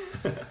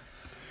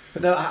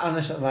 But no,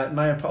 honestly,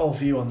 my whole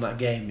view on that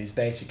game is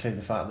basically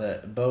the fact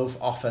that both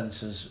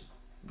offences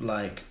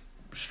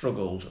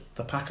struggled.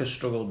 The Packers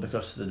struggled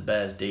because the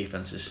Bears'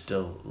 defence is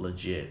still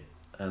legit,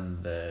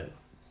 and the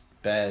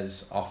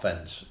Bears'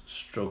 offence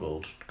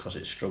struggled because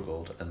it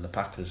struggled, and the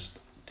Packers'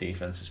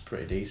 defence is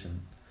pretty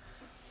decent.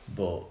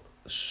 But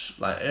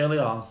early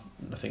on,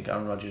 I think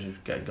Aaron Rodgers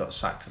got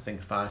sacked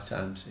 5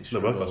 times. They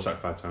both got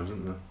sacked 5 times,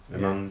 didn't they?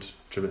 Him and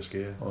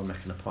Trubisky. Yeah. We're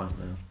making a point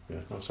now.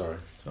 Yeah, I'm sorry.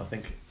 So I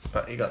think,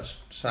 but he got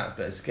sacked.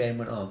 But as the game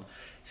went on,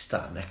 he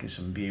started making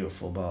some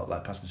beautiful balls,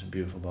 passing some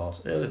beautiful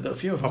balls. A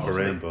few of them. Proper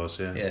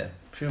rainbows, yeah. Yeah,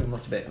 a few of them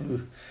looked a bit.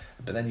 Ooh.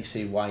 But then you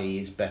see why he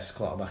is best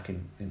quarterback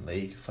in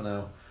league for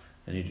now.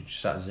 And he just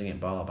started zinging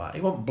ball back.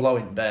 He wasn't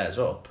blowing Bears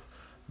up,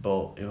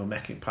 but he was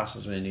making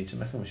passes when he needed to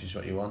make them, which is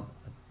what you want.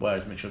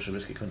 Whereas Mitchell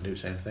Trubisky couldn't do the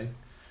same thing.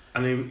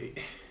 And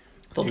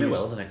they'll do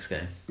well the next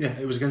game. Yeah,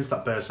 it was against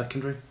that Bears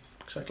secondary.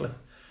 Exactly.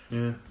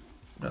 Yeah.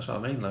 That's what I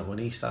mean. When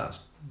he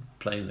starts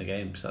playing the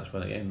game,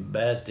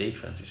 Bears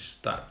defence is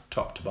stacked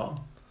top to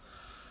bottom.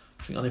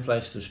 I think the only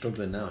place they're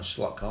struggling now is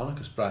slot corner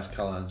because Bryce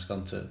Callahan's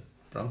gone to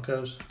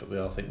Broncos, but we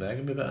all think they're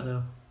going to be better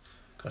now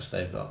because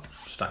they've got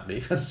stacked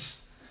defence.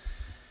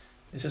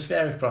 It's a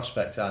scary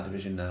prospect, our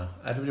division now.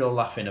 Everybody all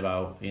laughing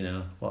about,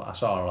 I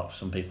saw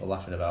some people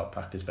laughing about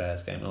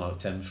Packers-Bears game,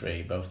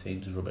 10-3, both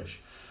teams are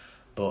rubbish.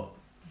 But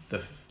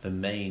the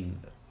main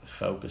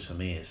focus for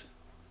me is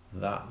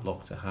that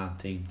looked a hard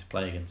team to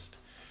play against.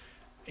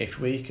 If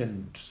we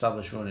can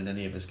establish run in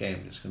any of his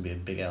games, it's going to be a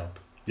big help.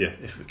 Yeah.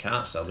 If we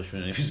can't establish run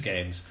in any of his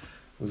games,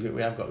 we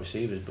have got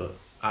receivers, but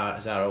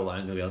is our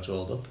O-line going to be able to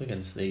hold up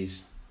against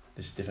this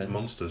defence?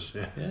 Monsters,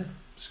 yeah. Yeah.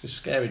 It's a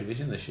scary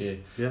division this year.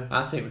 Yeah.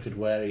 I think we could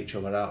wear each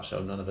other out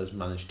so none of us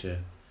managed to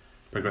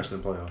progress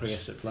in the playoffs.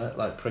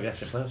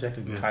 Progressive playoffs, yeah,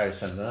 can carry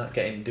sense of that.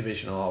 Get in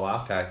divisional or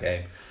wildcard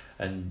game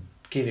and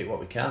give it what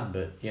we can,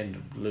 but you end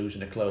up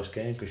losing a close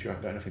game because you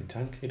haven't got enough in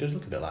tank. He does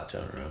look a bit like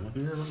Turner Roman.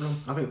 Yeah,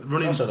 I think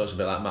running. He also looks a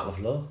bit like Matt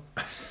LaFleur.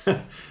 I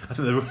think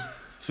the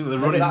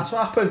running. Maybe that's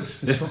what happened.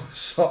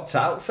 Swapped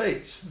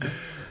outfits.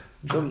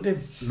 Jumped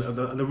him.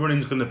 The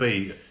running's going to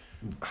be.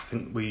 I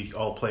think we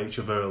all play each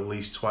other at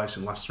least twice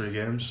in the last 3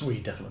 games.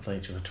 We definitely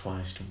played each other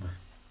twice, didn't we?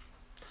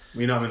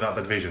 You know what I mean? That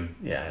division.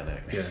 Yeah, I know.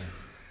 What you mean. Yeah.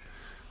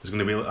 There's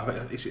going to be.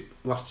 I think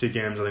last 2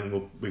 games. I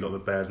think we got the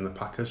Bears and the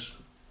Packers.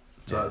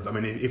 So I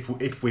mean,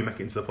 if we make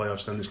it into the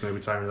playoffs, then there's going to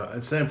be tiring.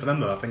 And same for them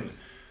though. I think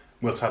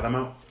we'll tie them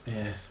out.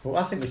 Yeah. Well,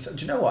 I think do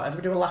you know what?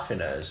 Everybody were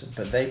laughing at us,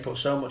 but they put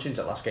so much into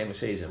that last game of the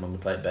season when we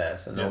played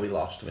Bears, and then we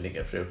lost and we didn't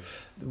get through.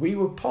 We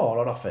were poor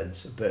on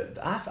offense, but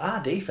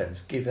our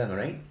defense gave them a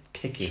right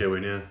kicking.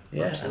 Showing, yeah.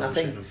 Yeah,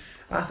 absolutely. and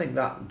I think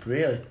that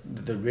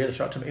really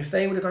shocked them. If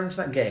they would have gone into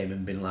that game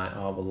and been like,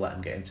 "Oh, we'll let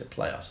them get into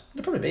playoffs,"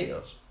 they'd probably beat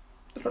us.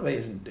 They'd probably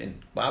beat us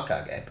in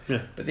wildcard game.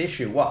 Yeah. But the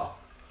issue was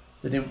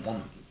they didn't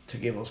want to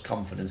give us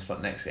confidence for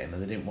the next game,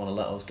 and they didn't want to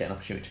let us get an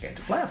opportunity to get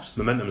into playoffs.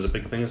 Momentum is a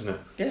big thing, isn't it?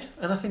 Yeah,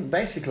 and I think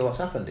basically what's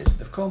happened is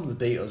they've come and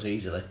beat us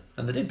easily,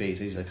 and they did beat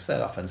us easily because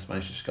their offence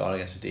managed to score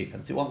against the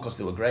defence. It wasn't because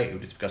they were great, it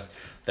was just because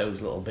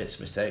those little bits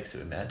of mistakes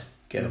that we made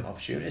gave them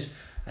opportunities.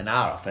 And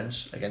our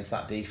offence against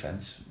that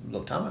defence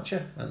looked amateur,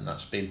 and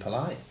that's been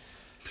polite.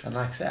 And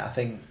like I said, I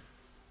think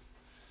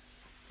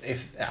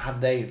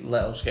had they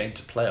let us get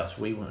into playoffs,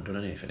 we wouldn't have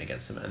done anything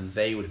against them, and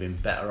they would have been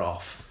better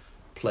off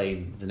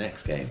playing the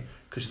next game.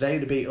 Because they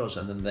would have beat us,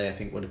 and then they, I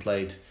think, would have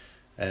played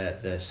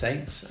the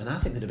Saints, and I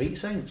think they'd have beat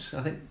Saints.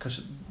 I think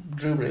because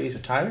Drew Brees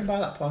retiring by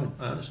that point.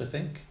 I honestly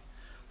think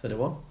they'd have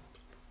won.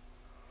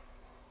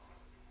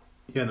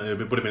 Yeah, no, it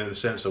would have been at the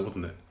Saints, though,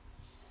 wouldn't it?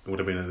 It would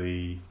have been at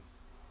the.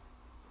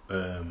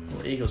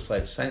 Well, Eagles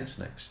played Saints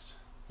next.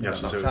 Yeah,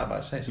 knocked out by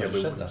Saints. Yeah, it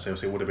would have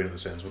been at the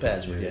Saints.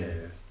 Bears,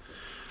 yeah.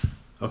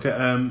 Okay,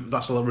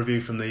 that's a little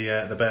review from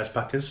the Bears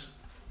Packers.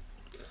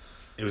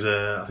 It was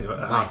a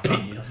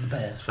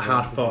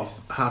hard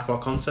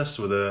fought contest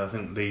with I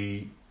think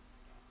the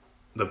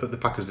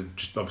Packers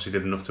obviously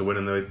did enough to win,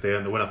 and they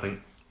earned the win, I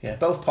think. Yeah,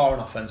 both poor on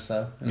offence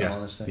though. In all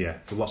honesty. Yeah,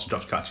 with lots of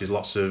dropped catches,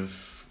 lots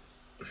of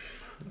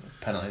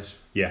penalties.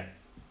 Yeah,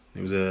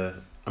 it was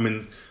I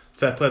mean,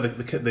 fair play.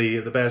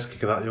 The Bears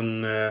kicker, that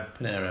young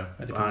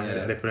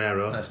Eddie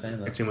Pinheiro, nice name,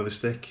 hit him with a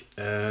stick.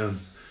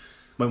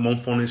 Went 1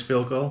 for on his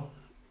field goal.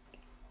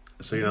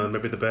 So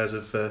maybe the Bears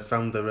have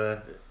found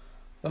their.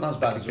 Well, not as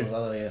bad as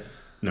well, are they?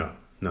 No.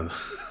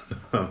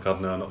 Oh God,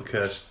 no! Not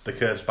the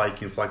cursed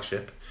Viking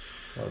flagship.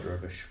 What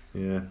rubbish.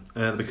 Yeah,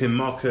 they became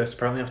more cursed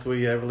apparently after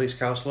we released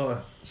Carl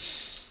Slaughter.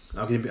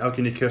 How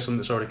can you curse something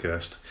that's already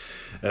cursed?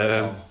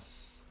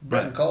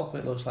 Brenton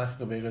Colquitt looks like it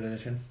could be a good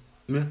addition.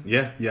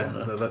 Yeah.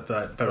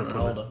 That very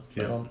older.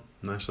 Yeah,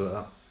 nice like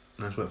that.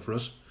 Nice work for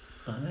us.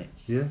 Alright.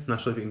 Yeah,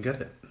 nice work if you can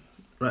get it.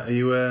 Right,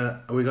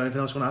 are we got anything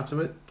else you want to add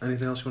to it?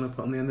 Anything else you want to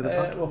put on the end of the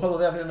pod? We'll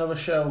probably having another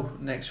show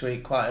next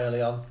week, quite early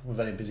on. We're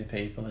very busy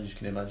people, as you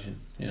can imagine.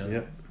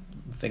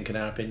 Thinking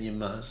our opinion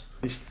matters.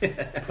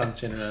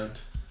 Prancing around.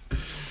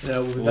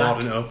 We'll be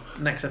back. Up.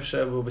 Next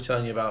episode, we'll be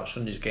telling you about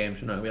Sunday's games.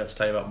 We're not going to be able to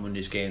tell you about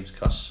Monday's games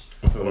because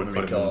we're on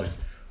record.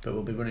 But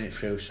we'll be running it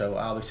through, so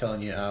I'll be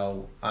telling you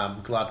how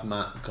I'm glad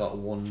Matt got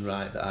one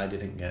right that I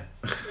didn't get.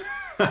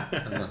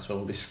 And that's what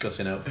we'll be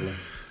discussing, hopefully.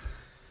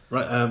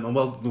 Right,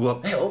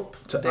 well... Hey up,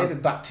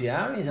 David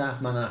Bakhtiari is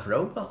half man, half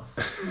robot.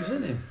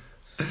 Isn't he?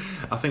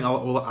 I think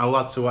I'll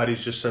add to what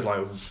he's just said,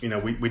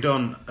 we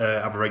don't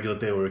have a regular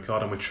day we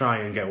record, and we try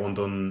and get one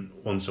done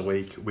once a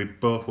week. We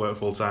both work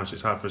full time, so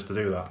it's hard for us to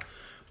do that.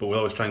 But we'll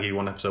always try and give you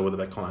one episode with a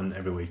bit of content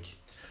every week.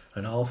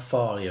 And all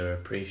 4 of you are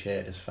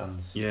appreciated as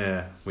fans.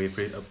 Yeah, we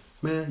appreciate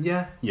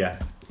Yeah.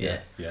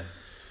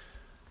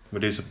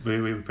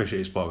 We appreciate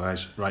your support,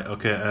 guys. Right,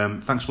 okay,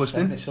 thanks for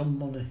listening. Send me some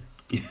money.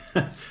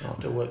 I'll have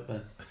to work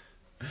there.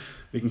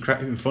 We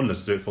can fund us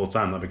to do it full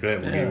time, that'd be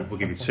great. We'll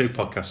give you 2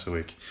 podcasts a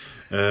week.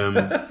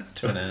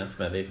 2.5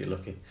 maybe if you're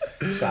lucky.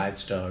 Side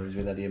stories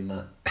with Eddie and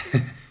Matt.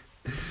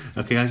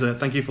 Okay guys,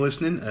 thank you for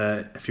listening.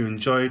 If you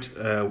enjoy week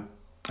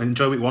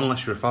 1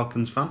 unless you're a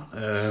Falcons fan.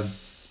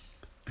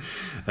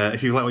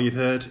 If you like what you've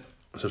heard,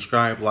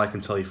 subscribe, like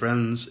and tell your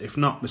friends. If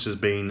not, this has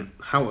been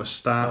How to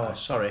Start. Oh,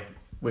 sorry.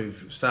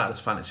 We've started as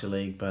Fantasy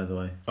League, by the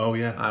way. Oh,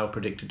 yeah. I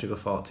predicted to go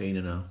 14-0.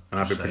 And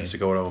I've been predicted to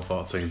go over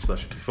 14, so that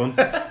should be fun.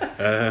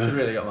 Should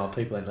really got more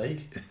people in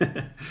league.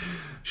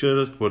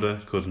 Shoulda,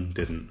 woulda, couldn't,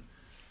 didn't.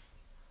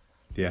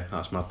 Yeah,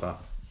 that's mad, that.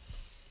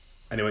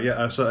 Anyway,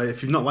 so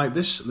if you've not liked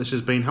this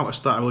has been How to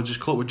Start a Religious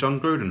Cult with John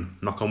Gruden.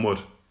 Knock on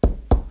wood.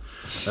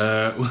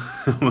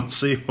 We'll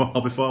see you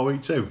all before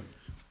week 2.